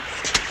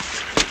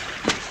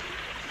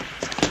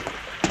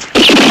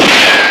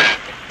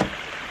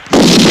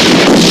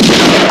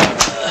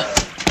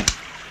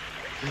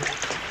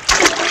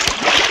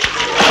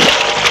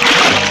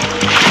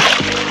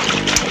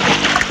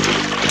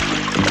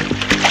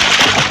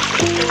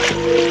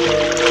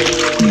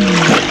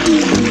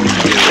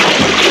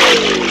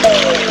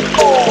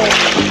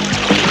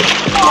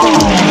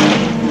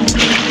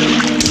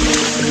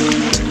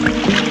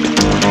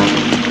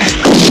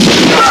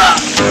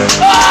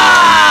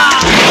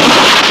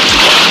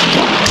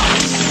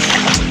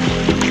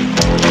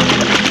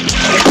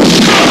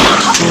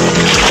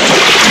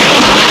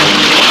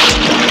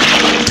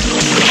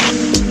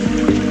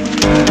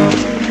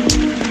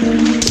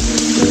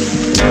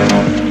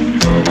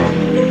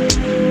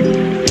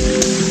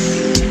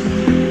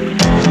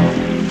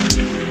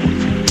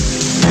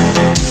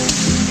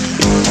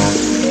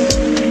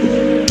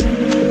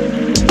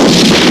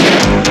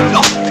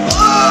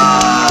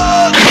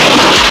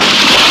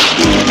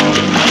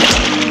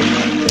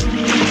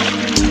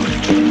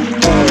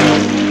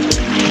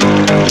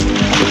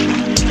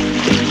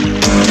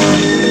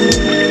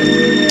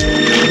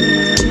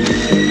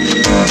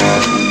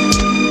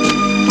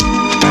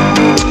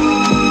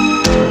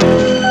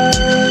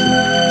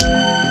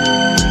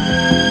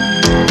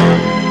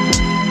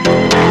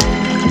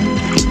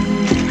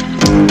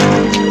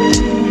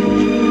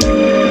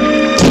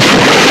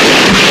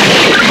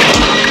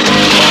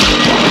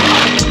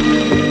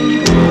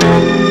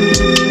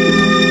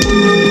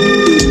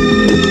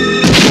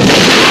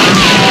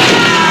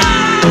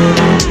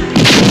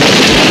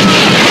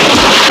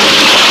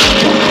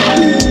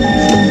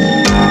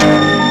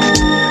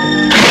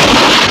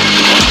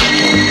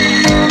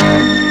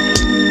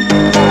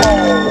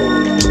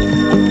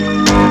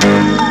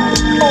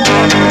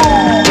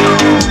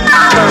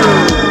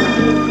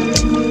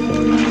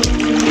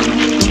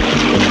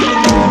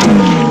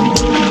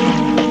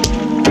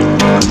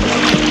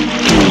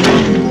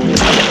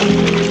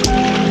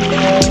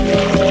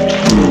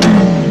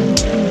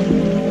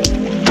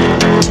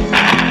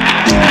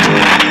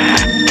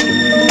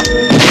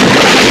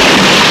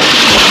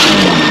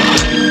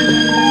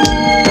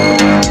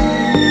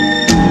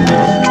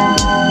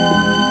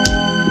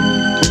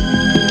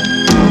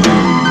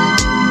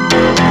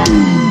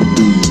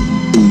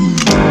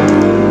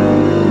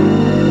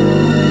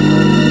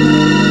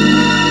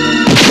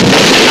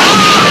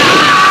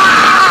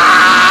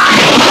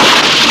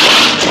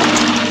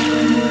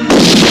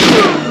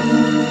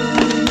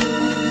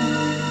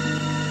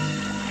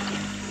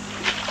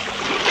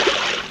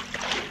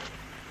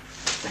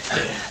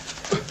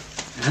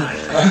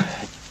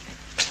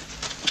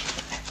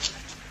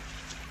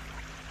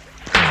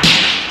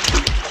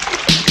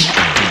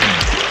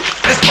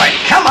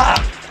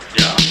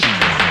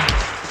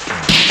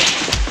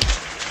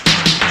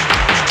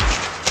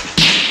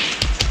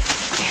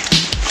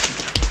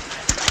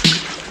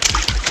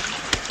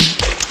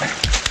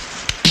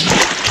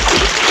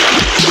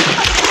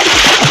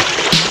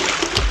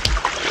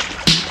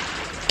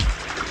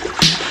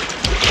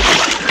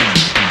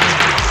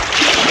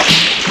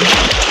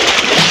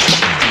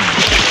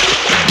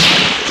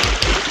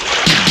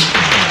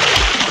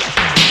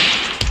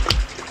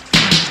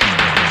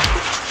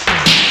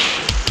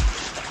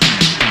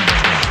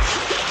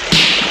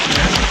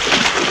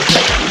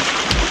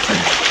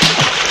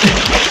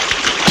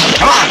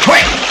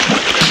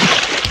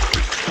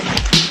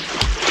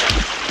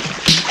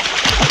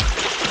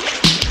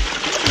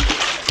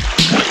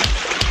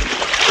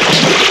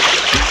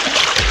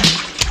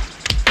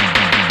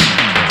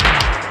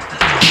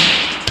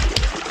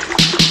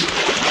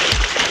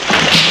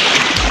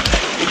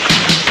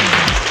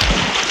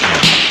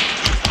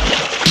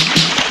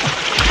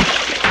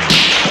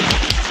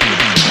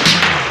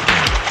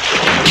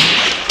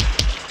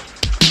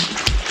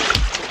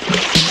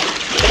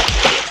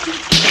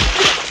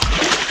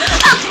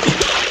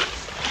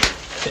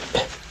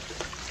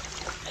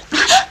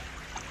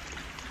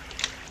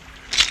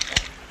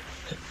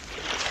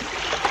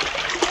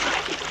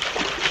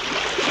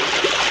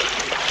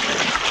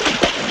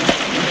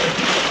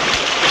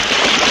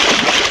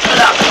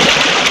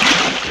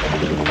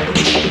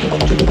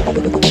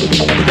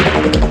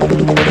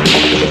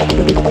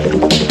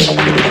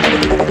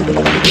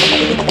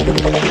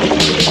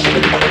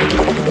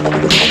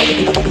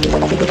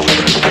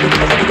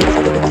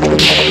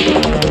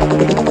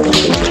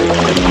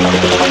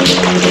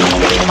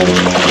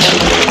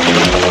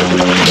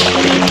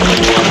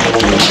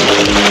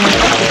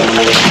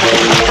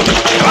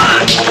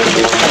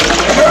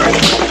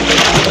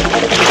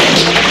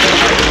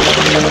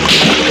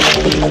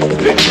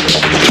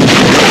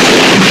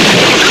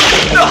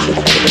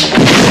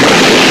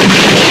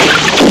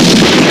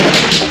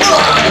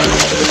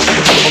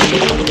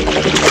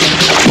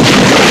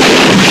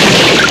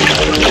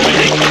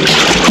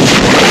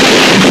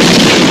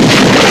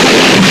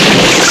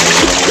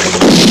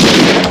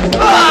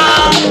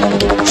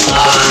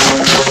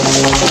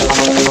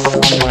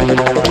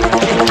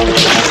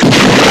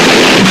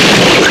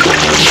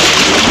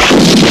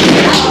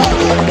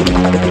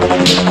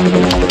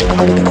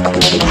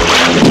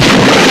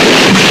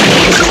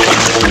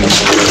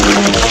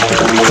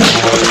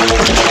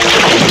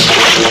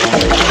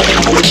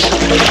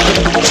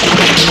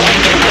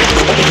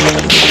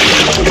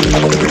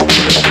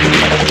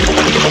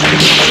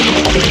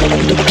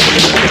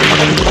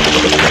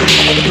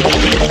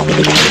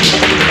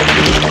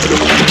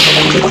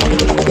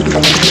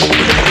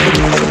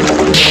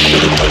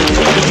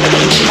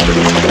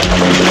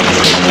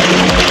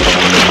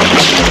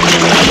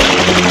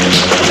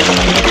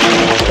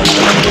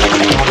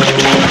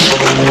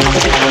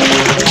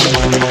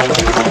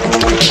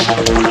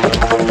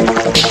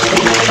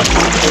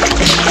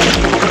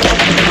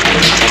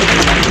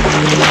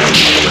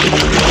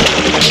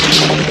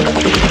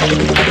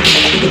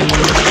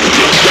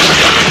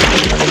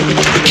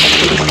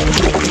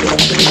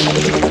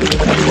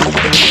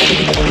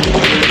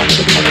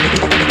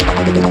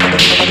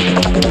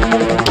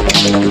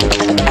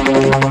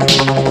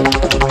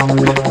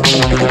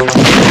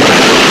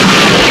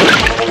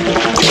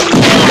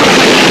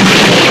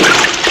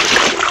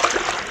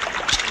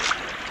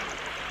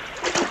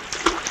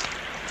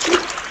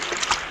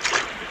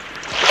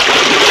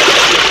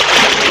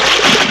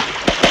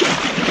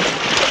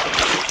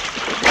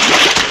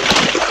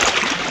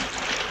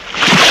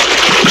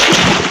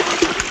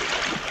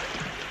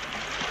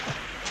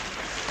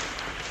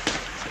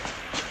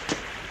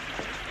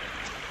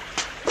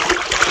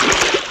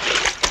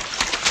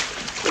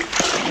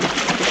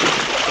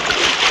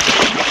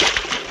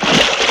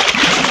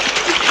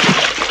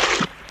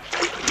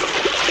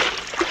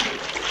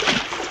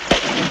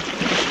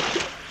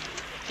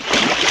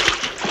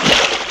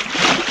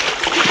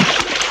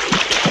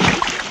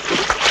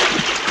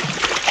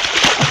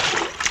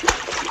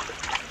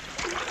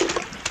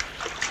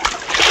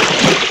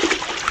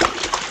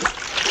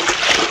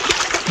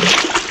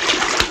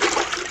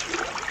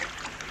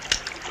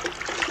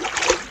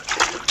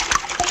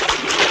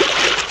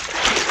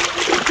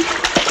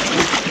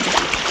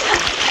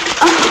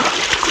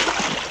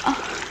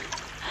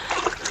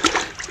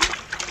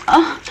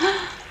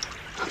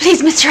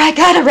 Mister, I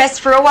gotta rest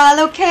for a while,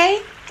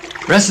 okay?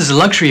 Rest is a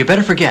luxury you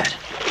better forget.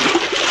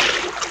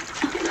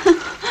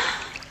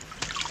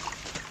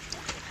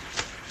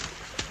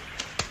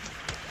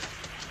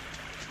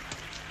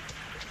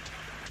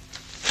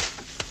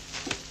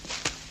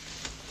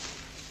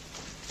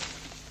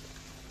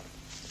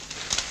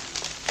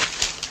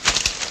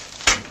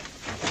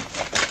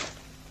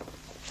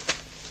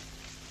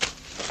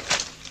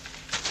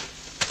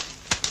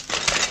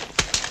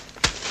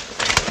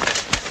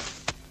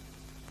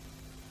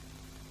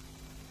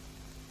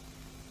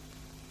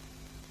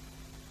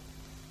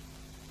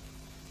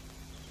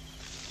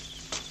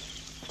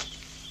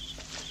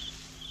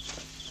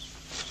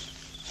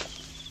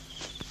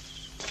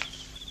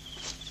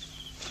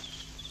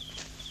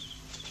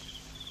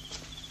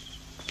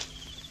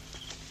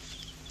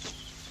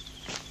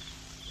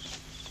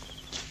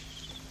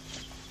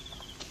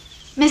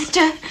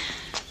 Mister,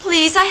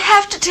 please, I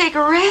have to take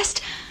a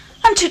rest.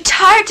 I'm too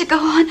tired to go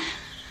on.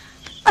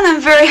 And I'm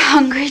very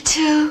hungry,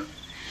 too.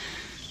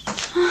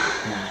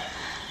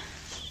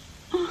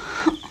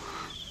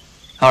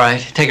 All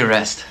right, take a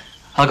rest.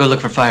 I'll go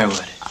look for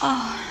firewood.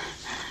 Oh.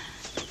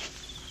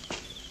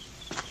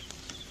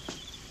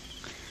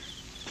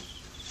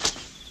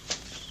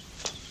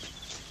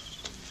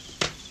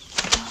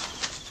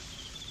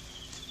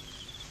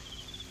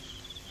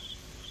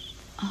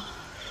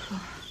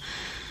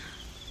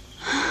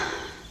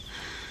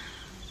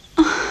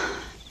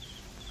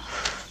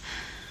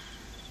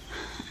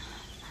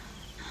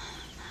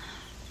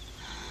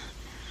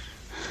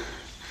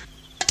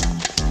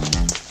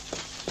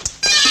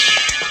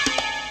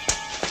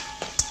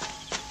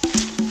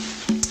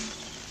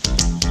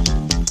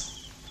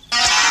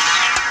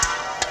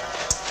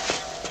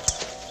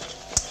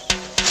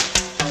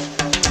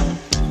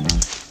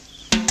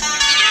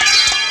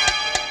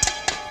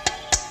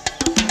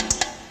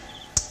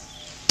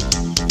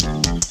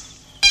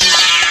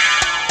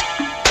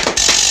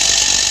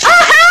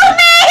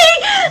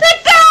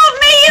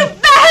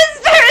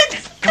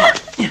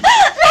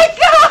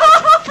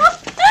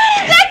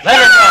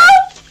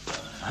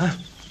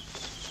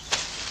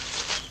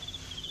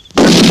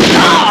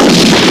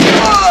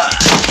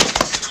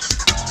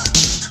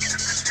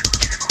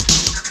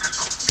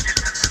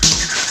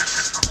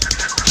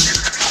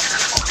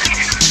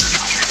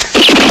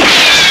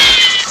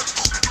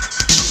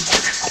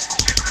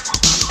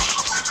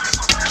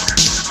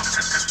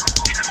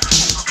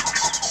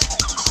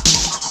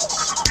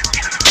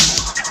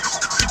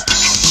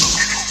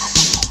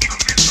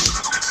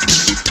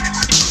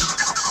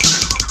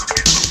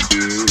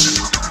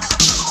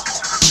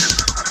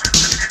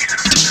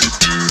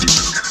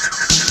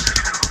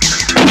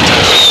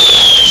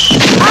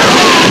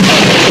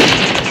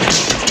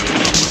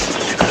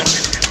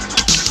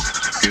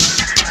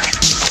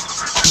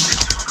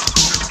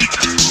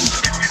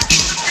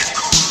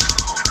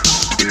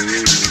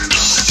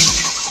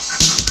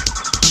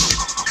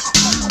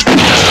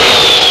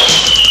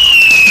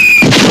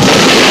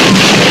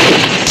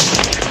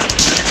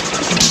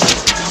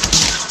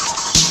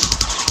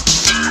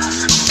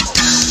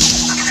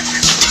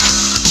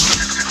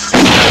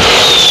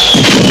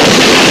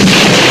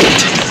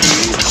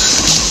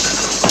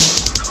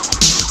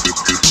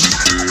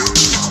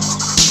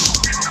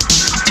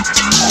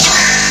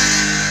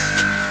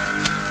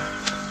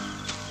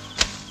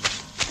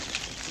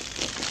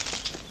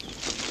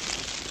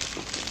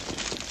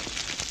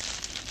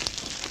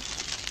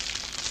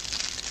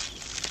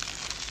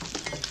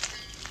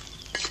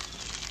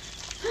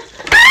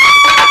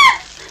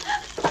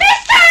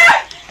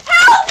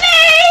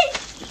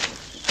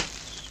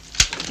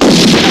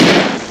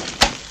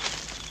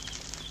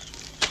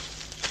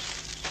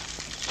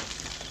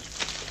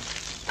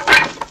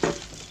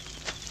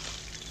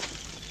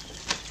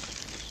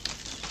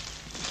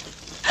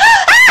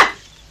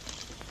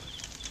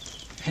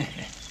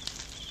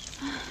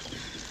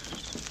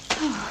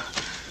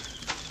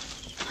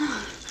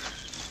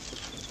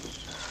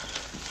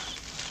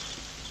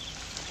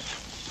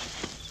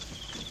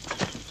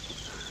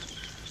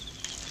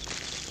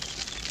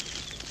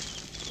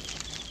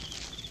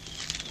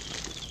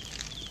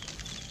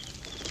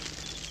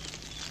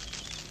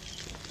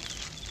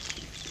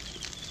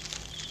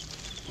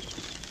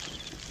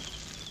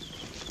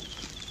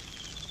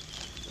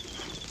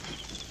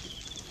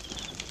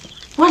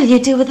 What'll you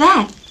do with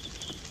that?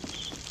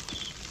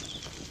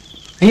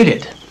 Eat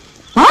it.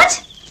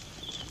 What?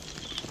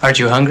 Aren't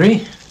you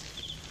hungry?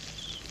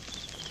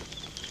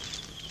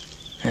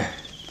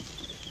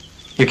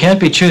 You can't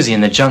be choosy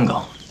in the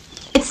jungle.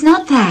 It's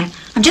not that.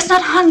 I'm just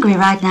not hungry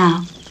right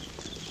now.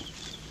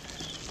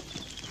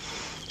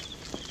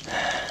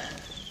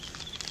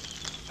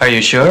 Are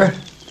you sure?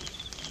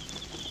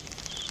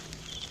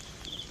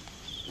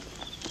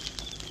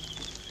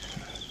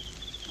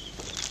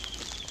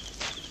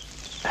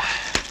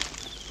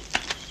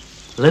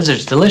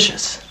 Lizard's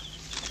delicious.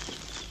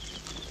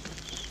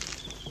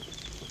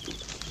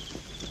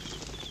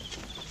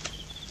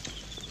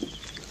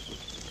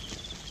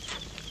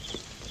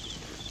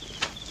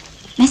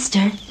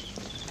 Mister,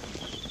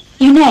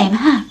 your name,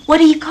 huh? What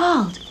are you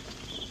called?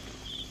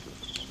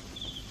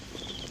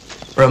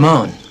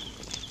 Ramon.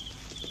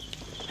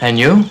 And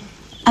you?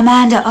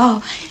 Amanda.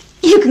 Oh,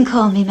 you can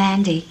call me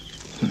Mandy.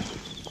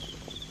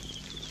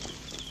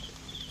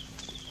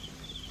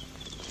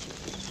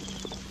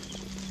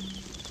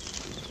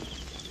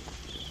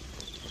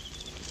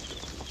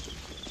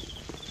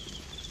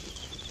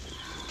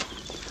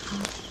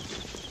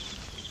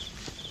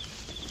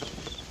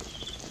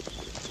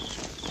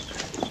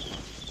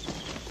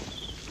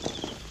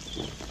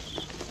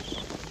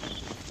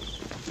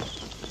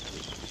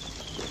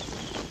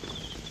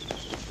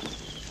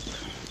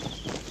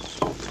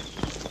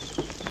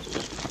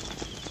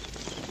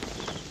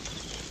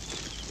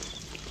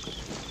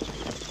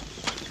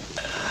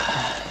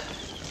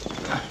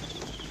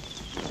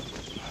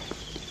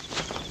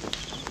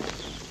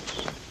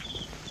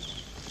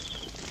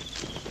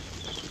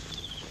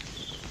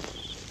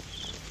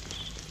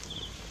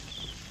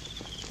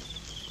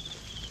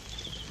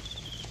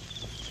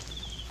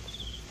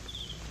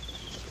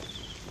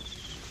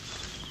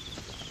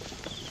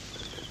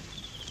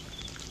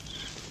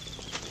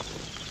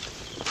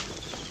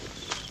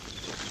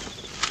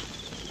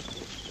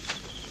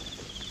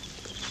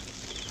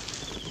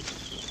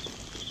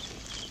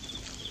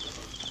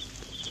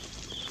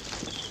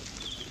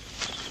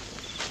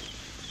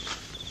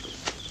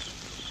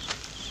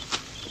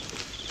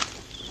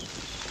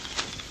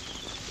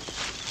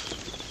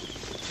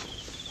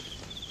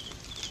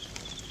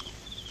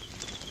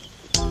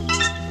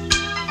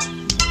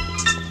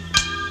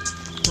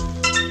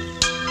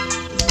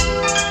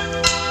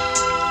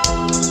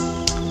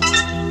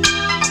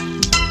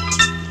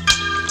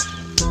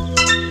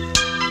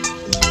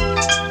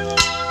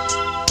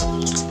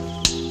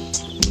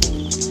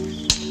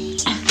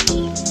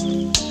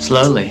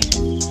 Slowly.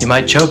 You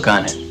might choke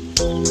on it.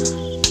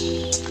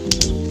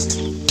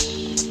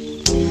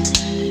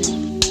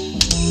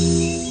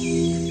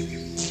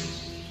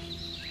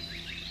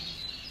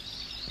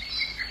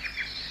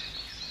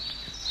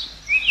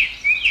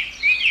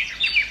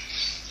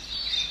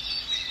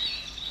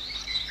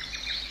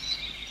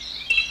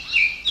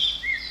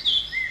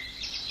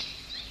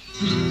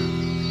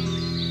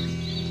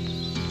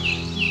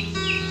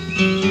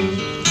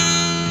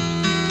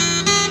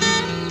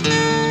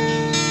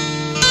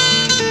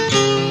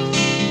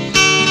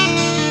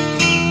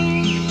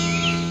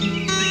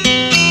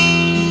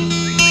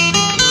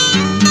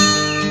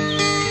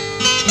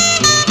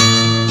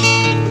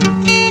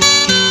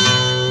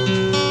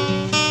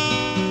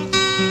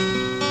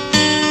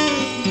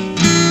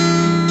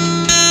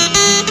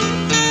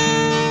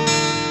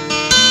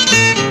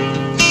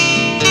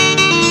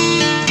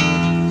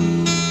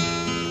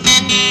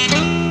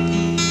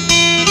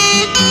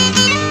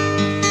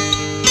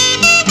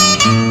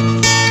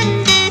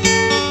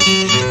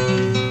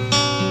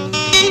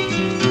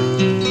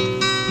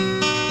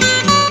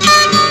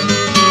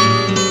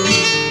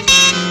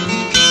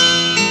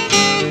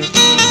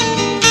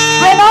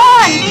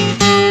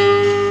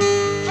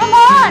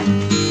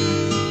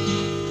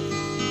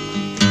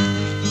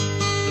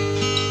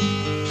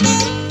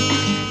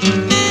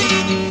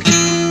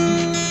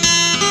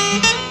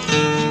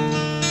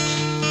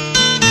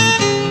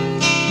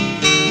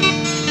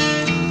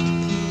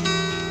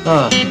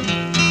 Oh,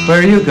 where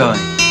are you going?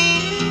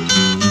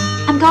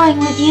 I'm going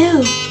with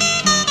you.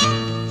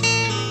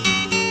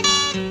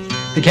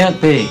 It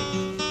can't be.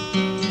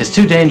 It's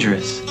too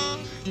dangerous.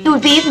 It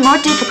would be even more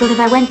difficult if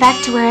I went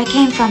back to where I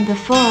came from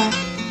before.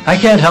 I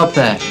can't help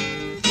that.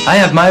 I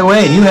have my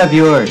way and you have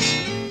yours.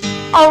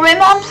 Oh,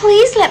 Raymond,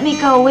 please let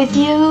me go with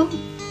you.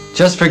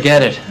 Just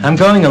forget it. I'm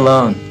going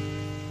alone.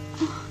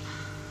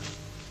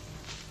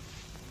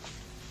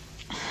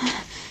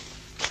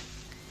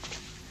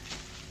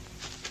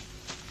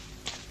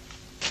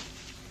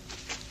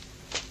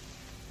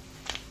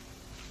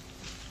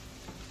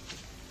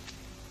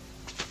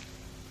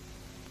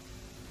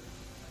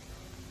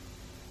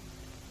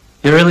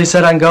 You really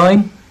said I'm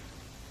going?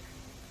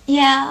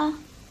 Yeah.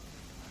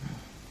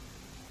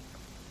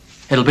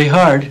 It'll be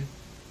hard.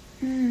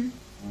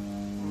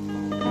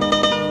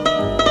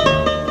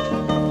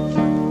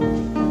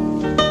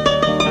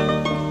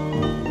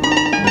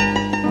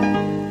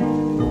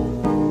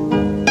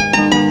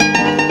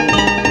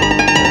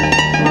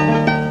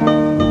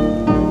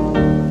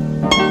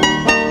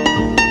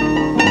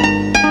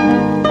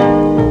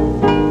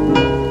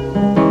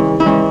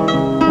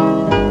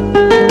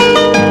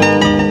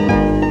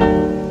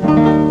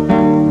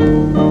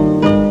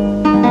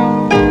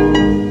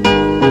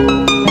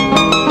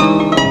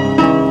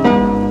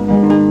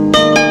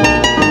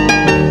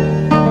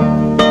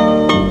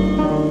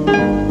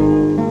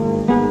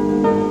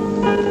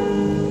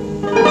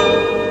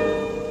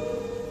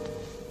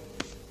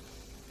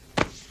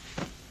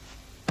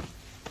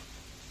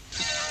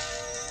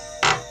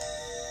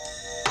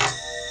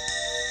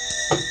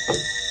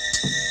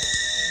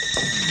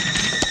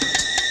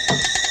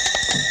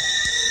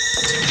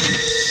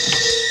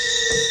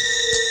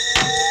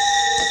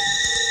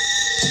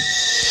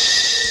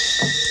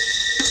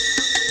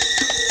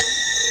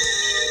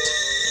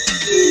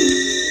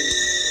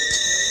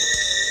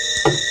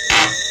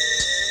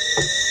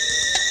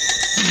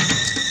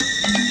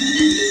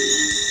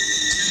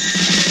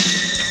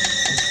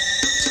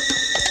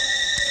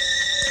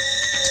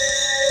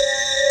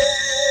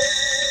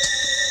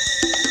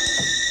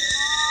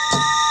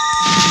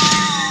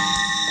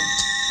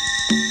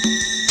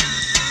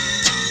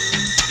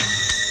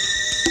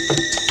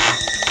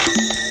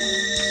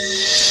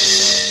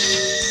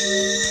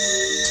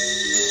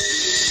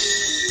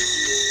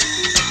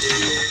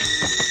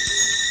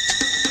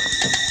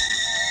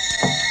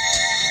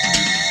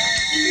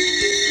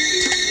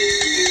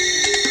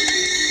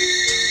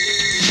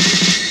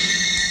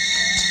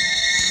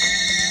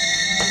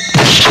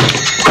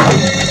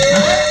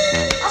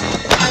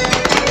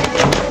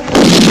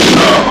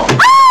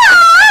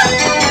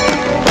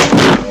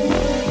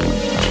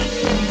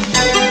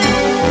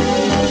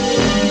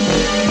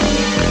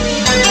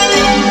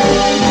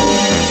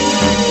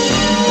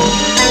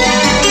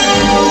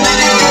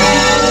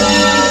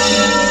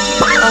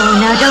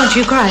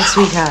 Don't you cry,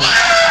 sweetheart.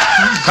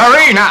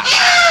 Karina!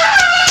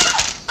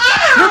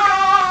 Look,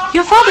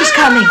 your father's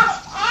coming.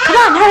 Come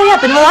on, hurry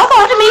up, and we'll all go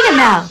out to meet him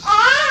now.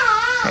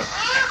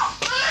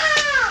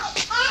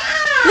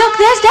 Look,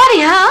 there's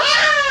Daddy, huh?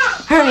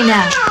 Hurry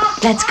now.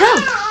 Let's go.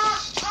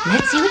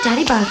 Let's see what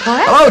Daddy brought for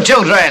us. Hello,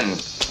 children.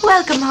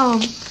 Welcome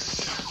home.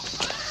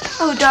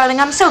 Oh,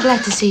 darling, I'm so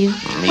glad to see you.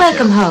 Me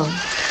Welcome too. home.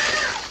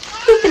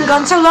 You've been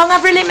gone so long,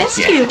 I've really missed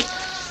you.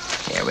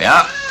 Here we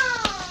are.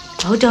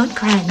 Oh, don't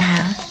cry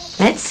now.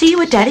 Let's see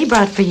what Daddy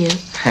brought for you.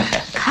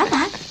 Come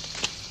on.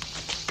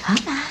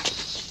 Come on.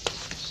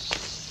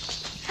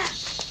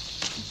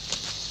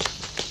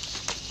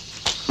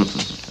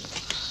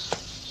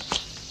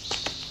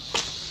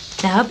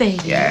 Now, baby.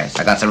 Yes,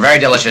 I got some very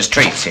delicious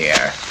treats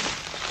here.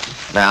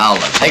 Now,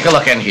 take a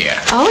look in here.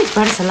 Oh, he's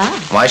brought us a lot.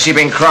 Why's she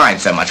been crying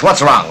so much?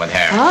 What's wrong with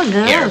her? Oh,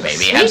 look. Here, baby,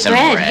 Sweet have some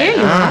bread. Here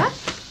you are.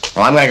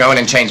 Well, I'm going to go in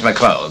and change my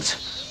clothes.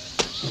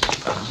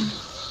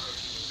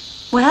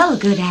 Well,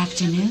 good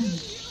afternoon.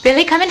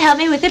 Billy, come and help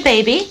me with the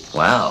baby.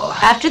 Well,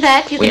 After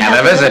that, you We can have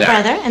help a me with the visitor.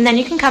 brother, and then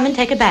you can come and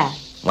take a bath.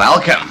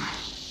 welcome.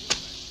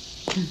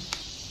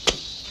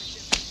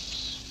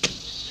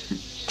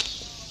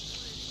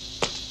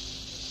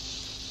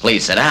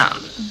 Please sit down.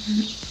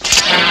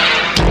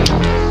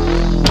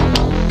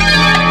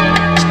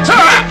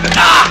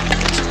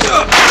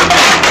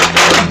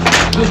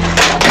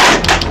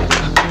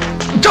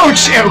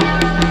 Don't you!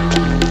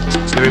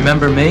 You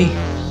remember me?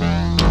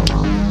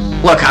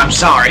 Look, I'm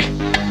sorry.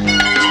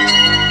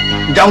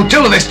 Don't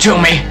do this to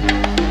me.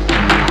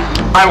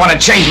 I want to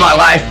change my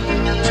life.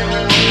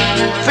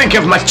 Think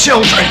of my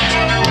children.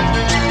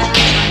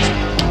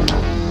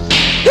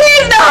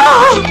 Please,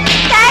 no!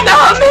 No,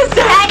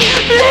 mister!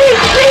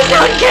 Please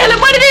don't kill him.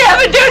 What did he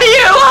ever do to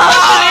you? Oh,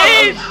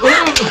 please!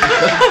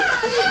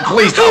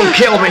 Please don't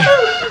kill me.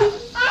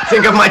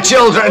 Think of my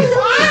children.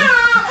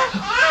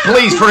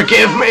 Please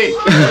forgive me.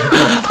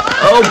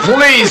 Oh,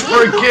 please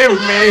forgive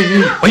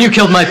me. When you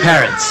killed my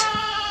parents,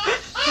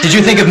 did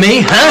you think of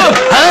me, huh?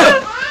 Huh?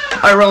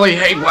 I really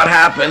hate what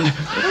happened.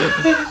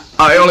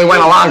 I only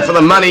went along for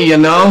the money, you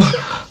know.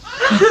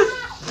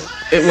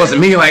 It wasn't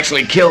me who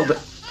actually killed.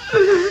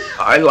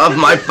 I love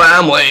my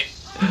family.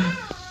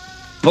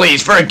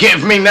 Please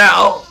forgive me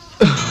now.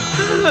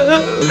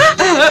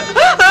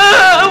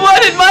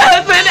 What did my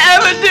husband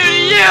ever do to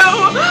you?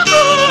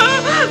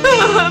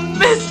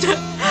 Mister,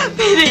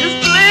 please,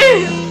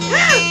 please.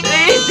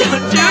 Please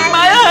don't shoot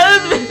my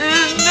husband.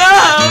 No.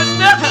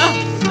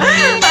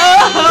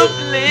 Oh,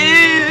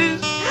 please.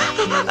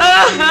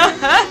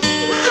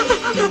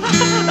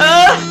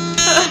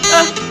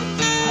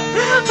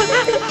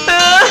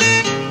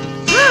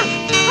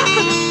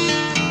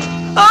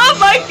 Oh,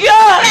 my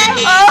God.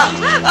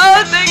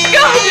 Oh, thank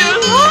God you're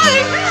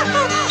alive.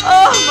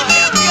 Oh, my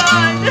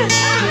God.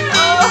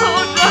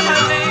 Oh,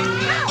 darling.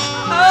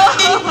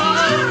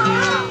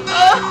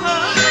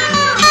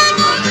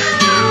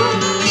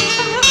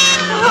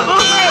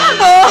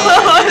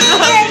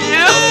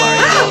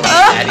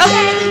 I love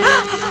you.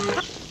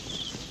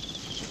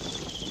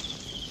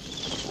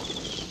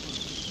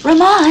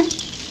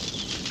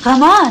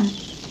 Ramon.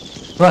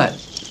 What?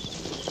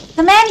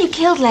 The man you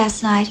killed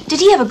last night, did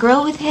he have a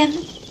girl with him?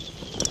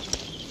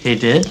 He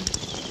did?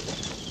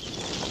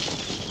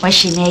 Was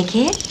she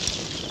naked?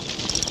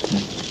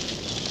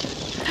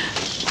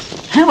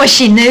 Was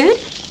she nude?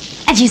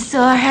 And you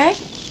saw her?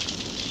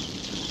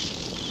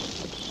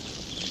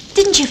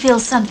 Didn't you feel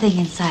something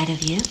inside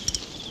of you?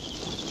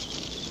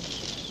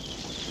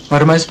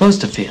 What am I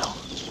supposed to feel?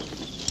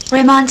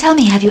 Ramon, tell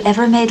me, have you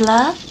ever made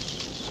love?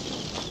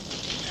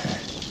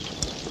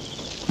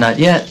 Not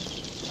yet.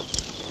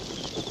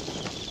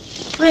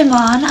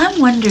 Ramon, I'm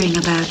wondering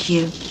about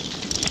you.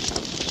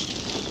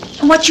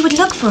 And what you would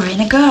look for in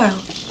a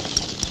girl.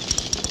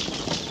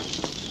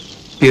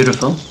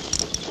 Beautiful.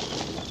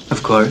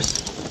 Of course.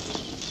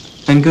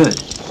 And good.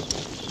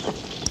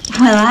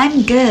 Well,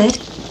 I'm good.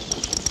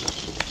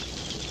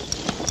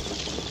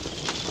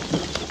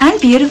 I'm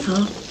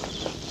beautiful.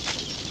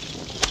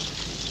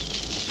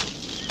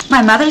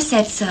 My mother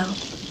said so.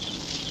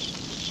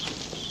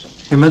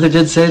 Your mother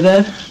did say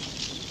that?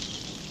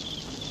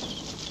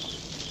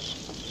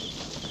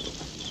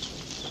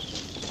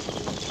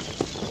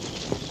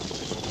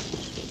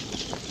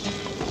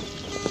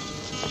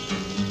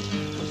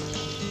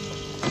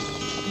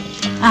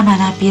 Am I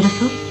not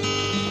beautiful?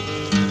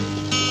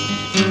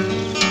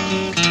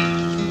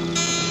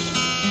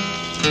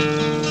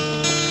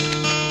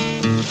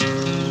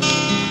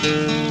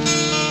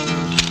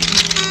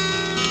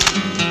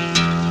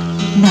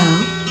 No.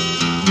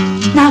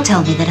 Now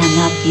tell me that I'm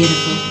not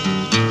beautiful.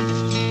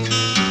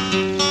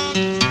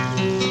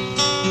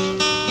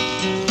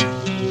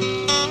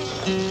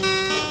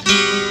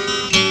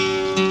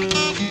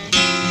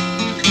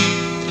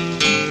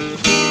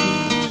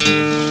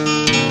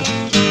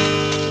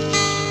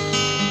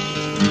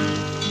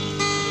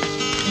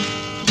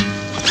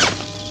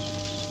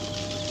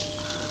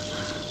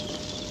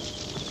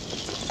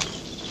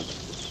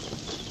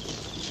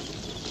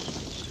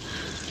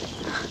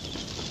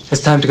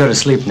 It's time to go to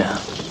sleep now.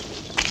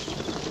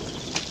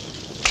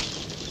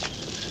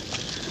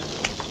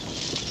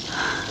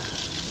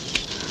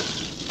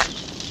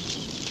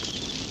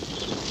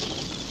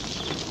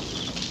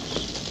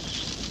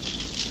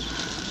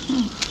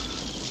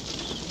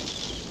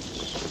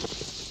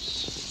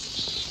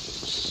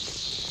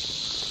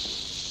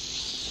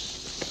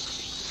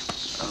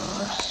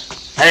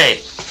 Hey,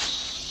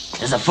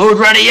 is the food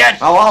ready yet?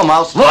 Oh,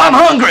 almost. Well, I'm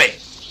hungry.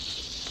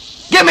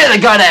 Give me the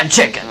goddamn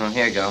chicken. Oh,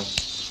 here you go.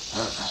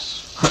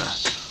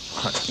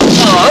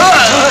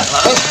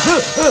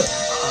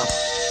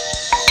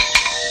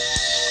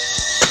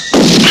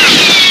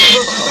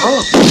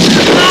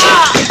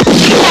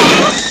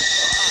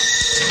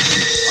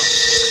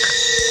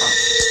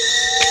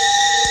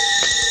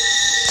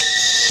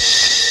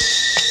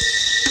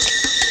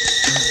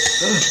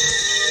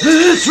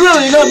 It's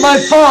really not my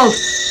fault.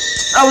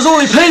 I was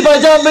only paid by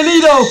Don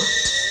Benito.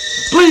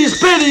 Please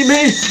pity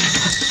me.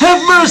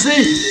 Have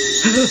mercy.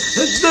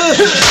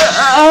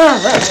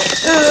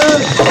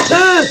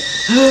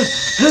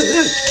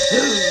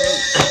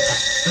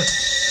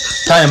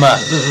 Tie him up.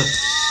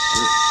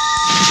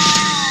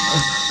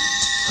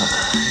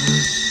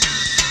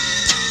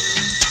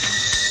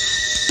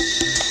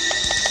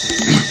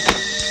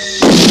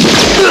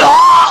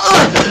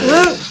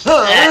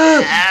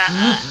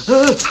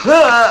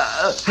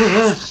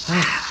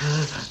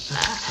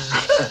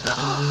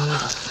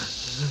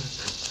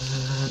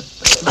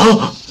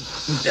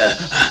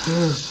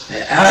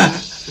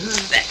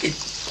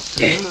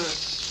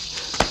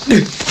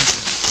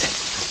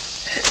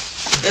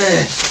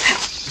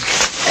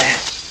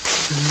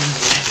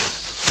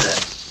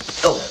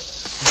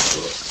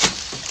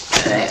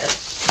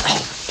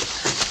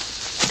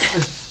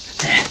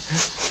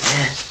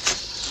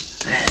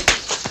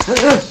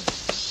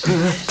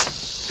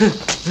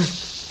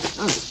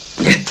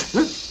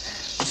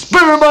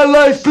 Spare my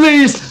life,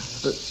 please.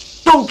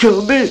 Don't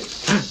kill me.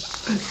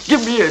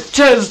 Give me a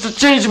chance to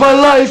change my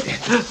life.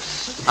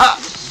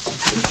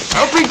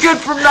 I'll be good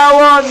from now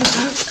on.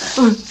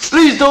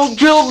 Please don't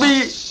kill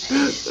me.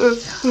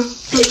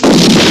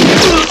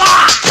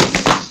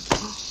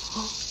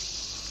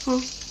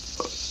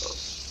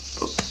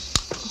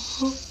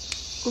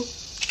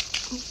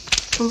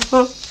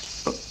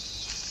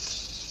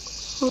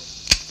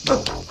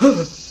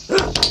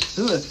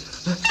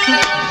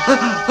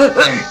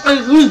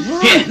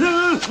 Here.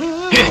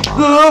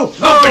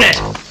 Open it.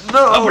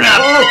 Open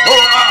up.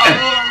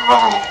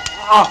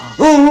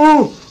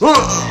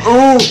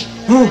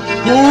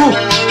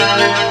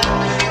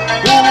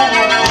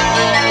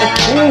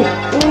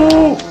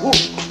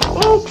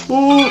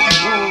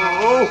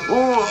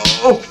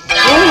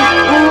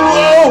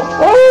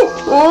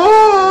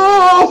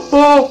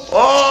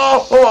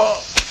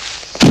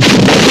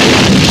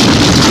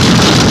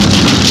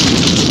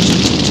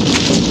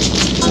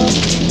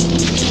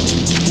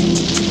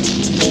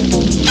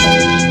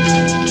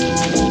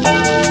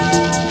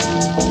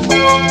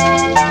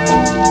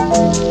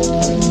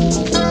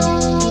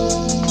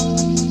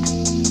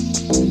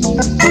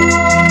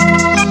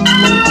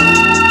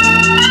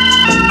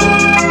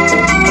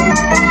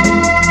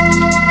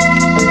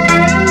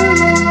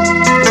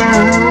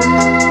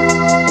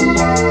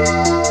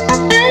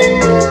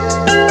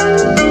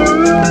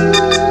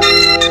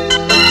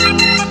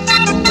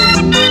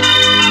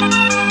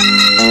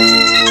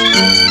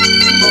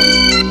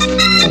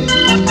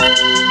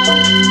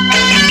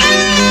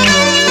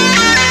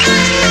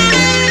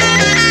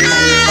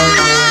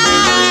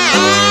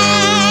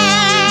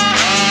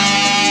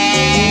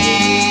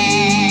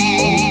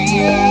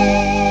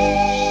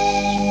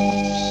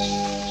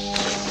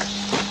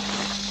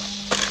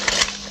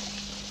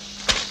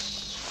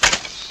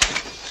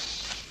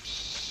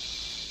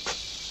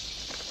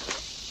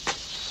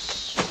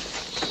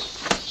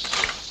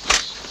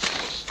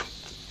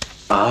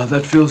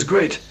 That feels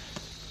great.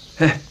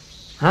 Hey.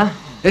 Huh?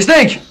 Hey,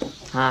 Snake!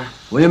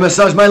 Will you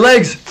massage my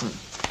legs?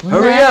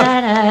 Hurry up!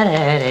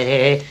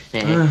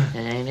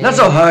 Not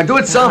so hard. Do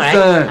it soft.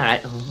 All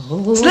right.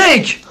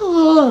 Snake!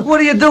 What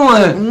are you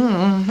doing?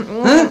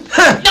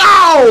 Huh?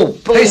 No!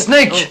 Hey,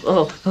 Snake!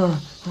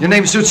 Your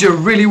name suits you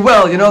really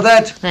well, you know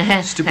that?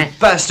 Stupid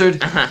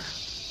bastard.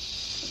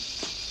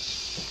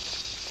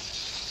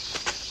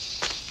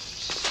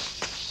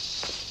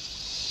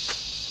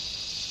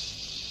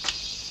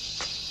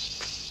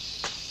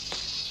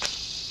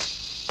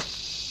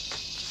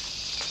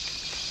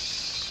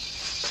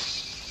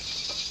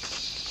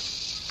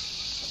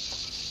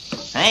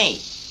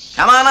 Hey,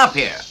 come on up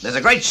here. There's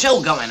a great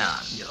show going on.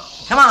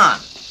 Come on.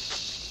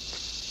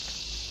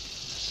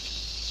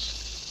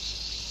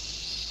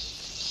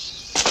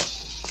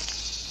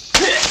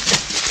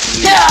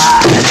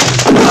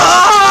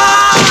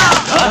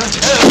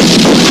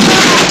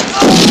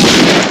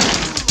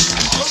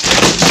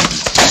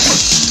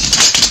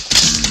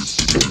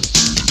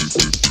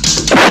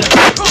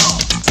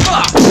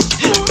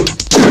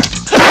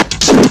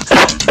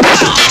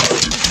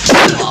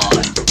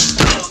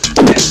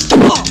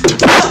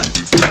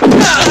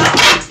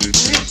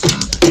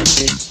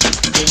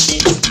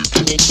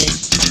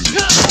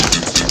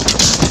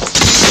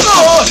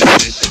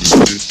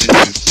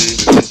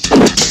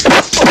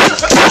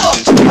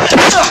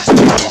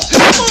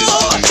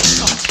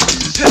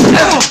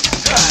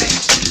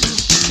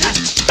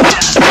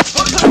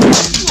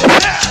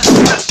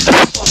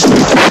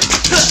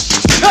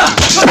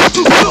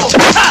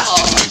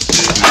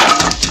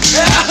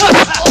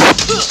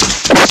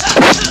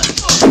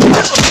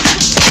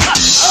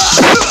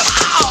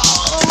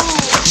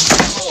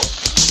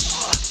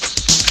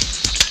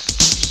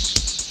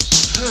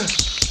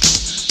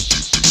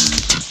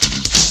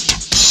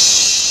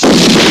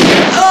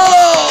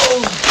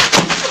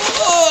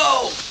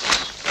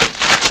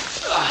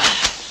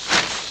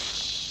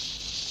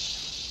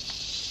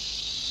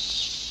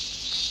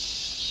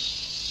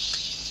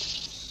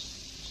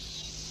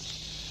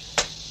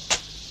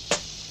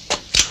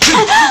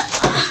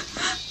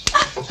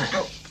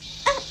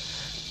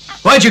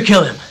 Why'd you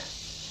kill him?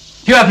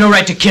 You have no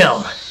right to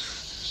kill.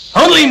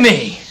 Only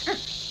me.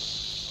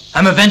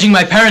 I'm avenging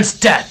my parents'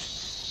 death.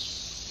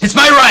 It's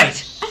my right.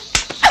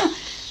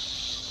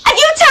 And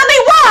you tell me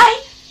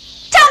why?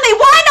 Tell me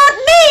why not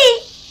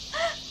me?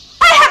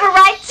 I have a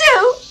right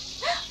too.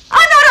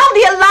 I'm not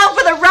only along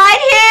for the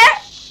ride here.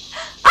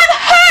 I'm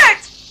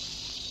hurt.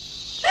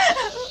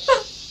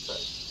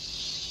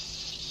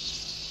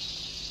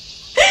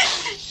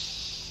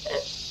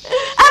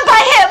 And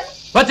by him.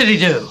 What did he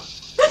do?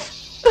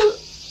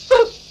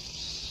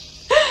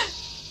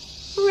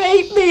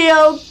 Rape me,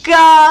 oh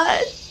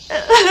God.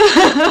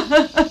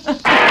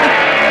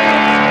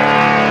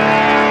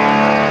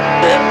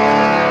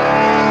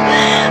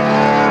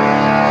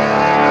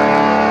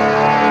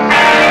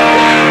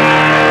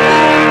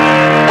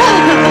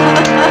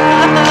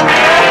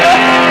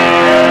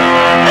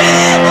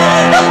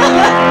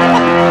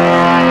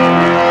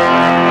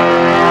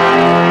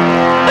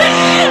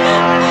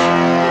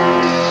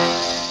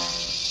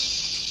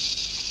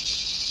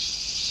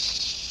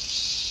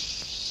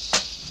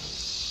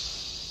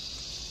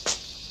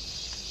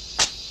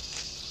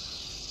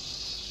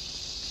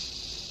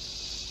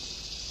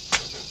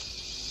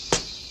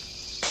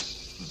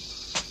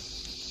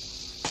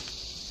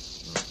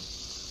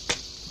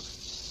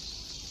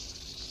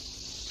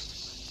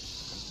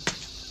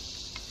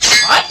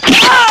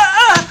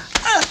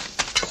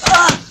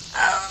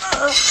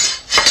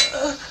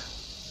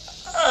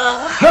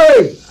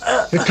 Hey!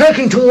 You're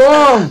taking too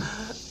long!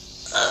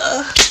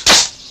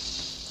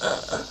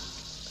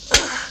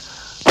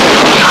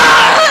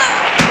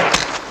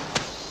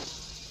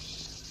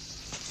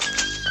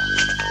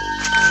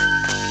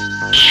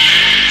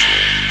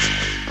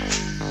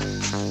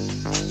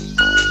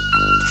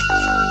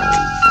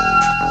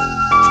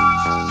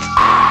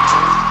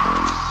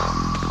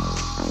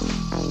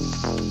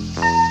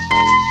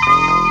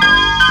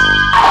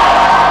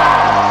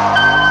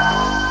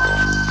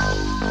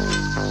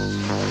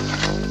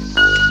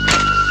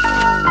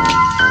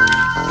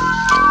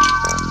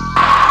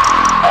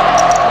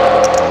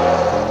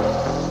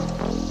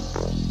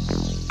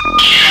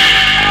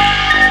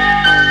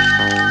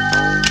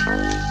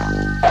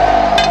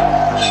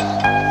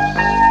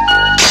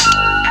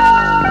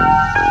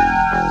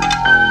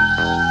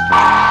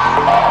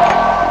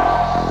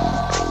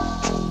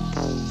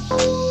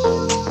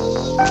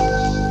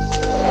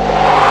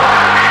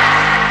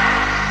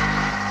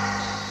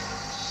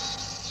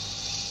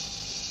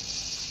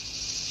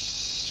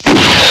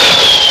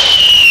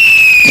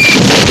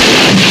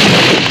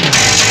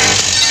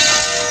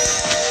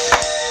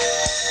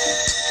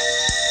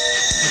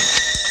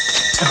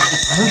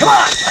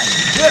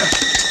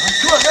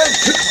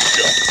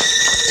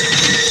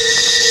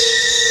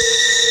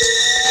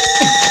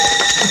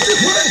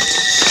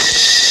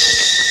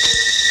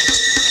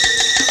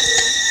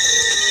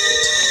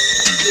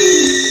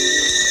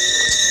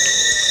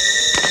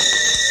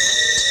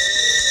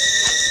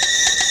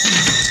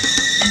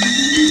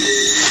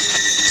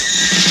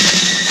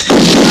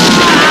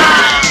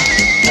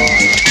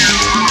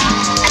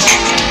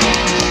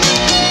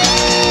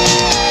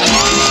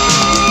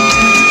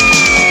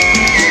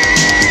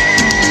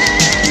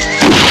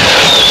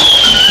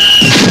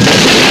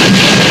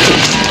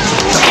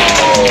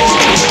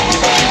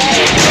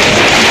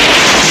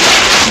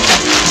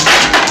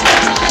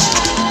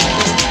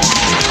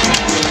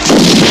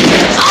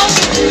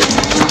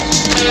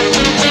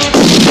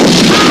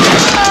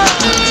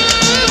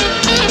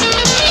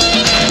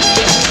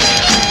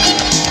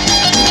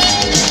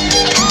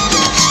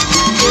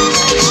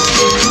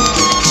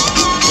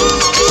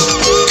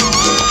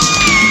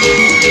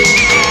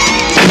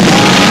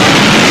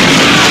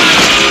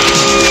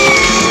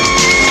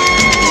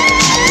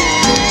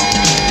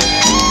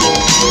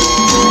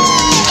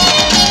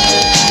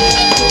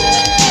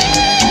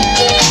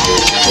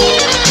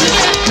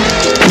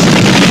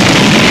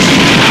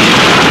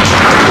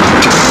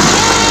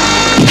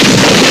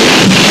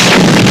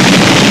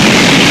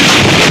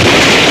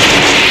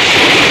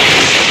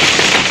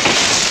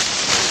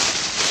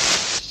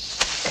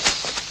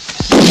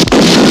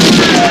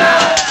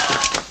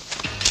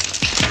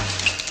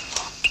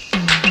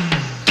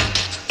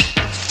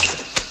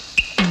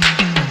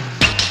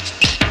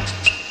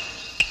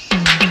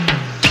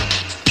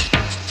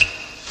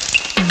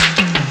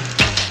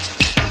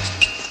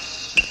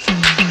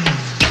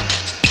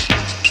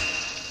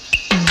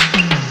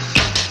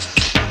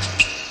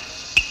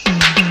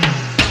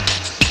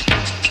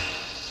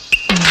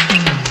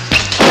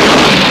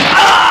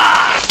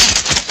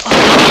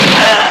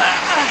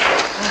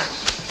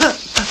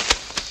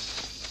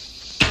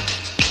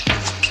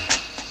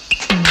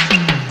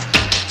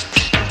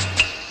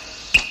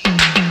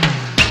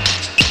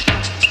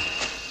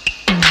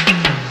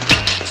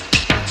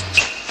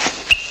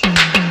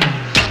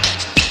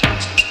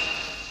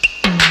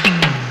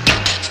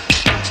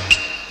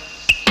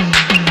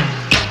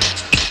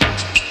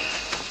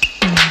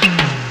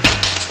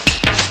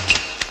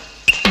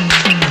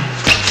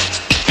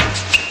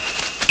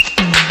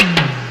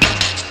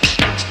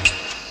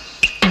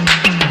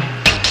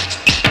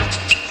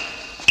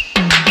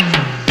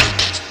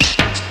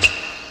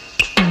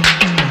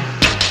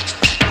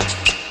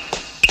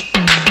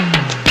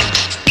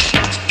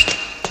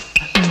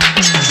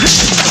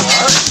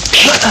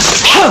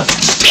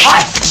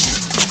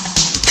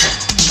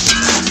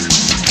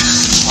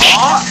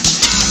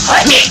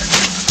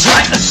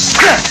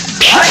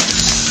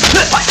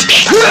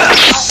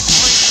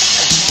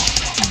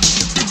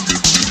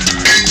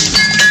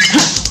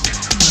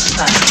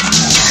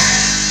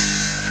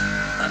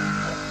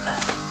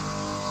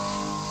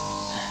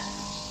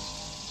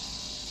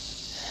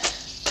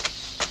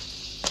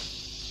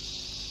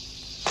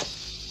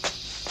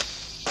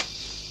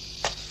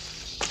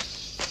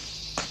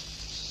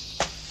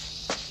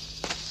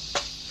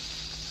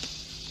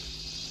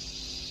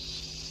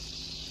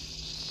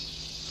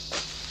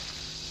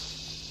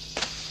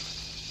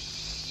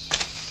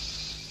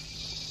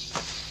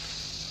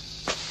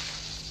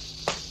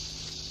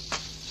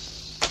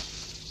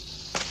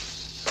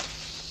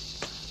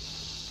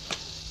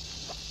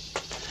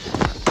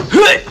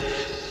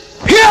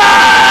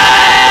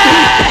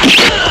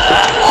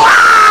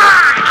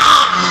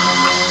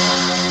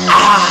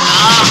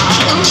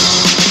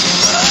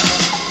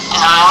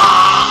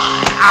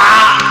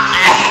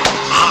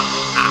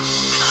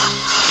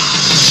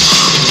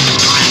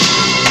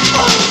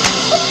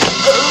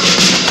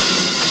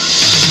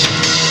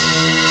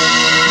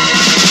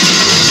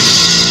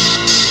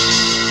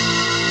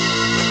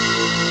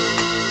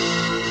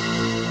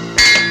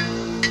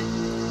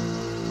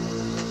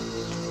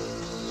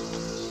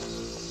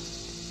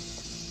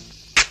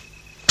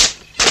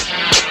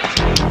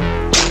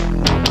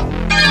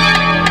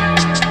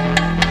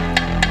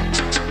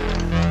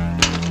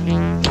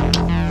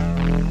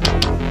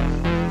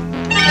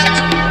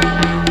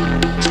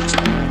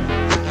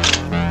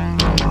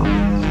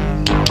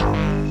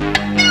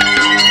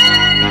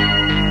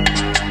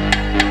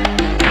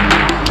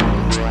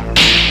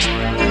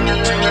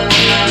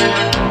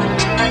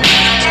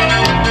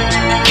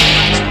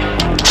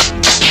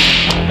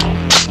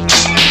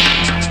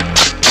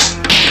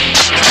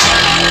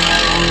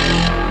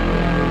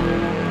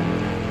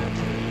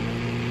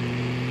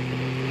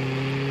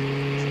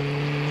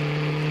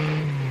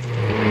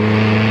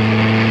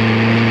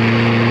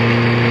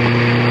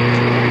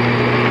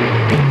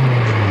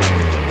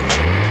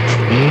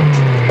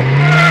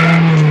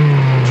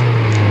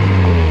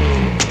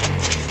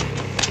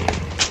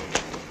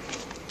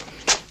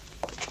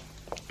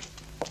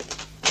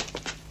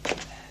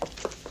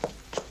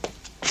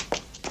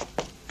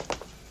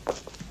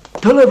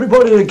 Tell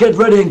everybody to get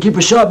ready and keep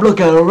a sharp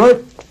lookout, all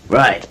right?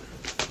 Right.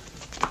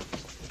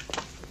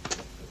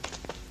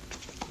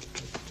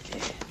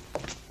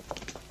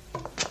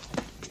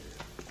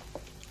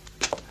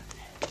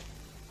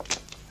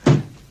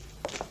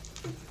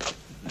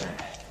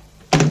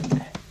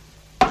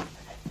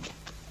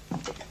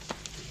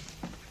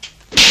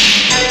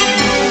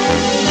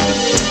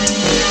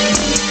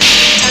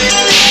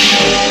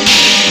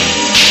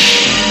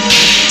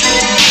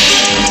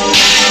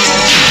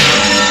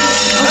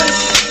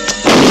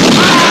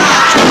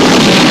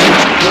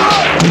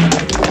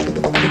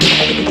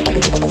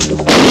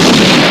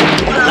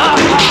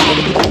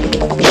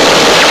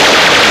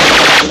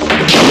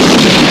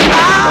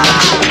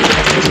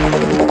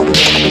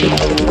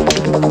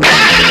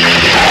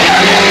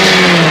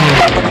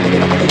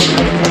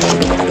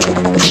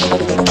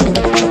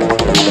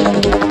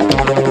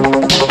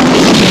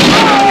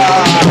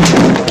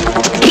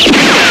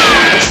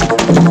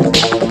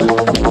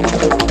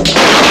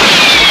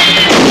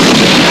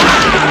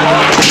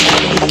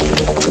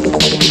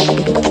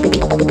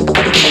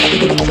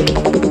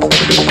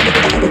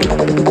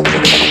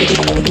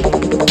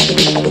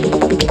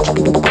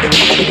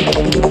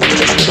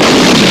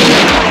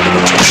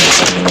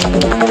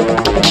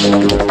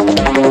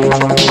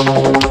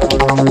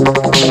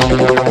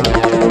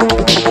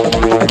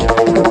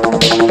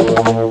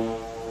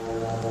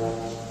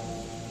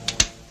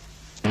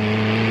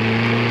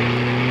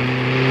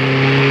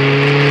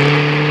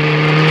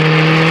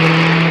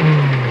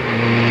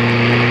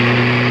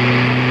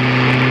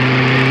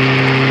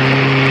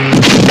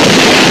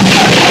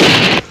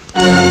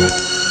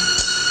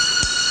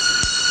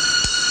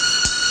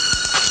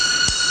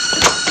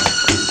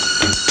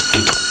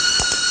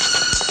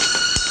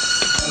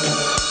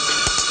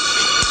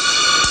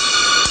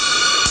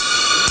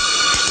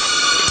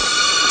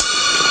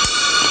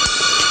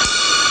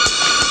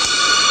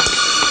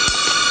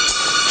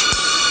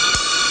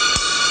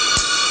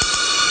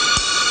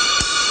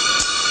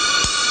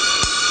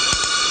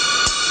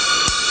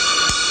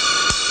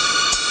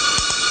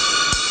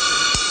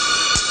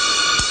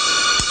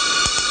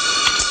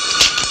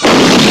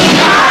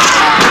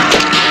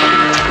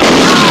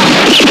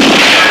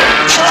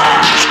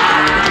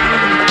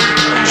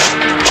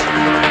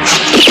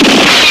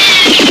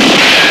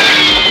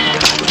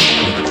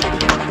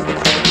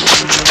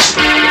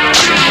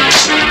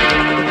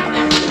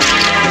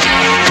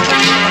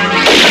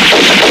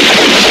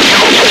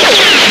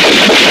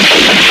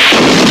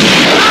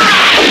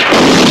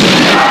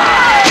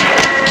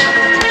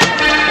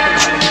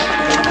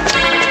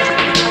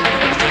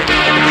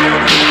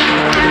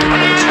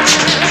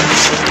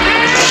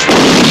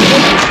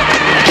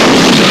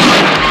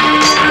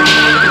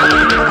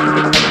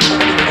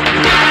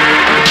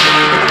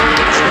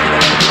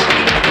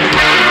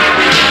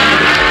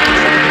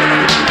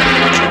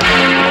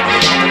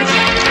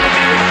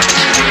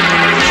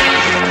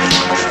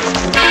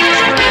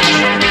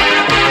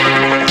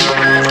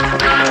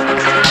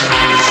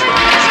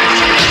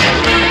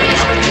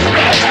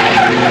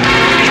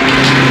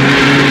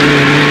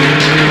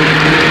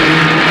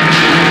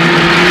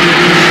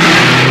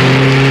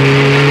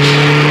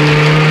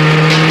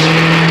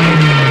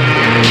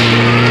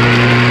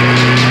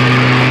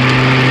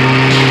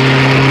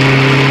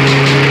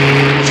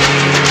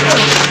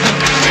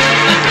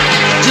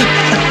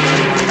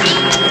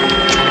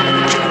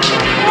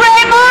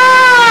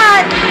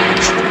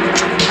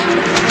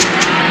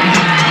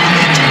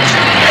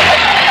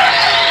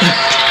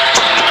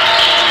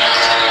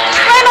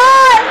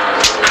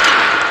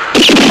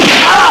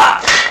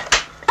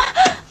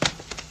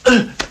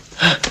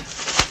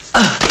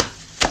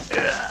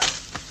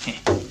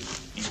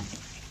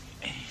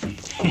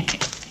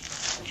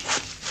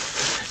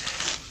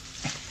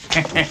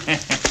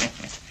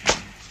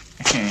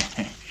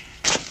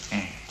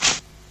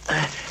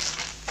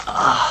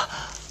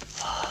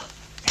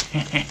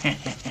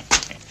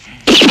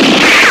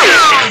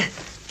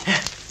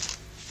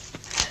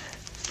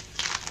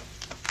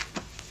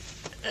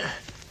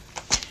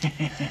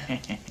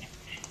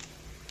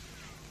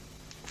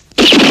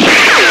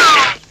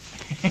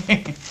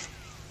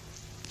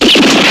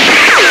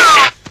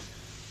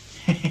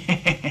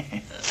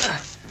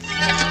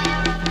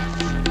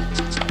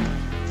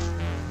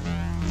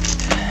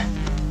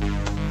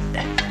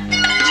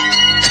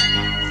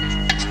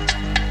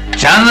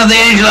 Son of the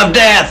Angel of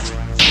Death,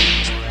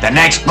 the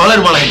next bullet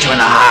will hit you in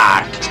the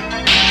heart.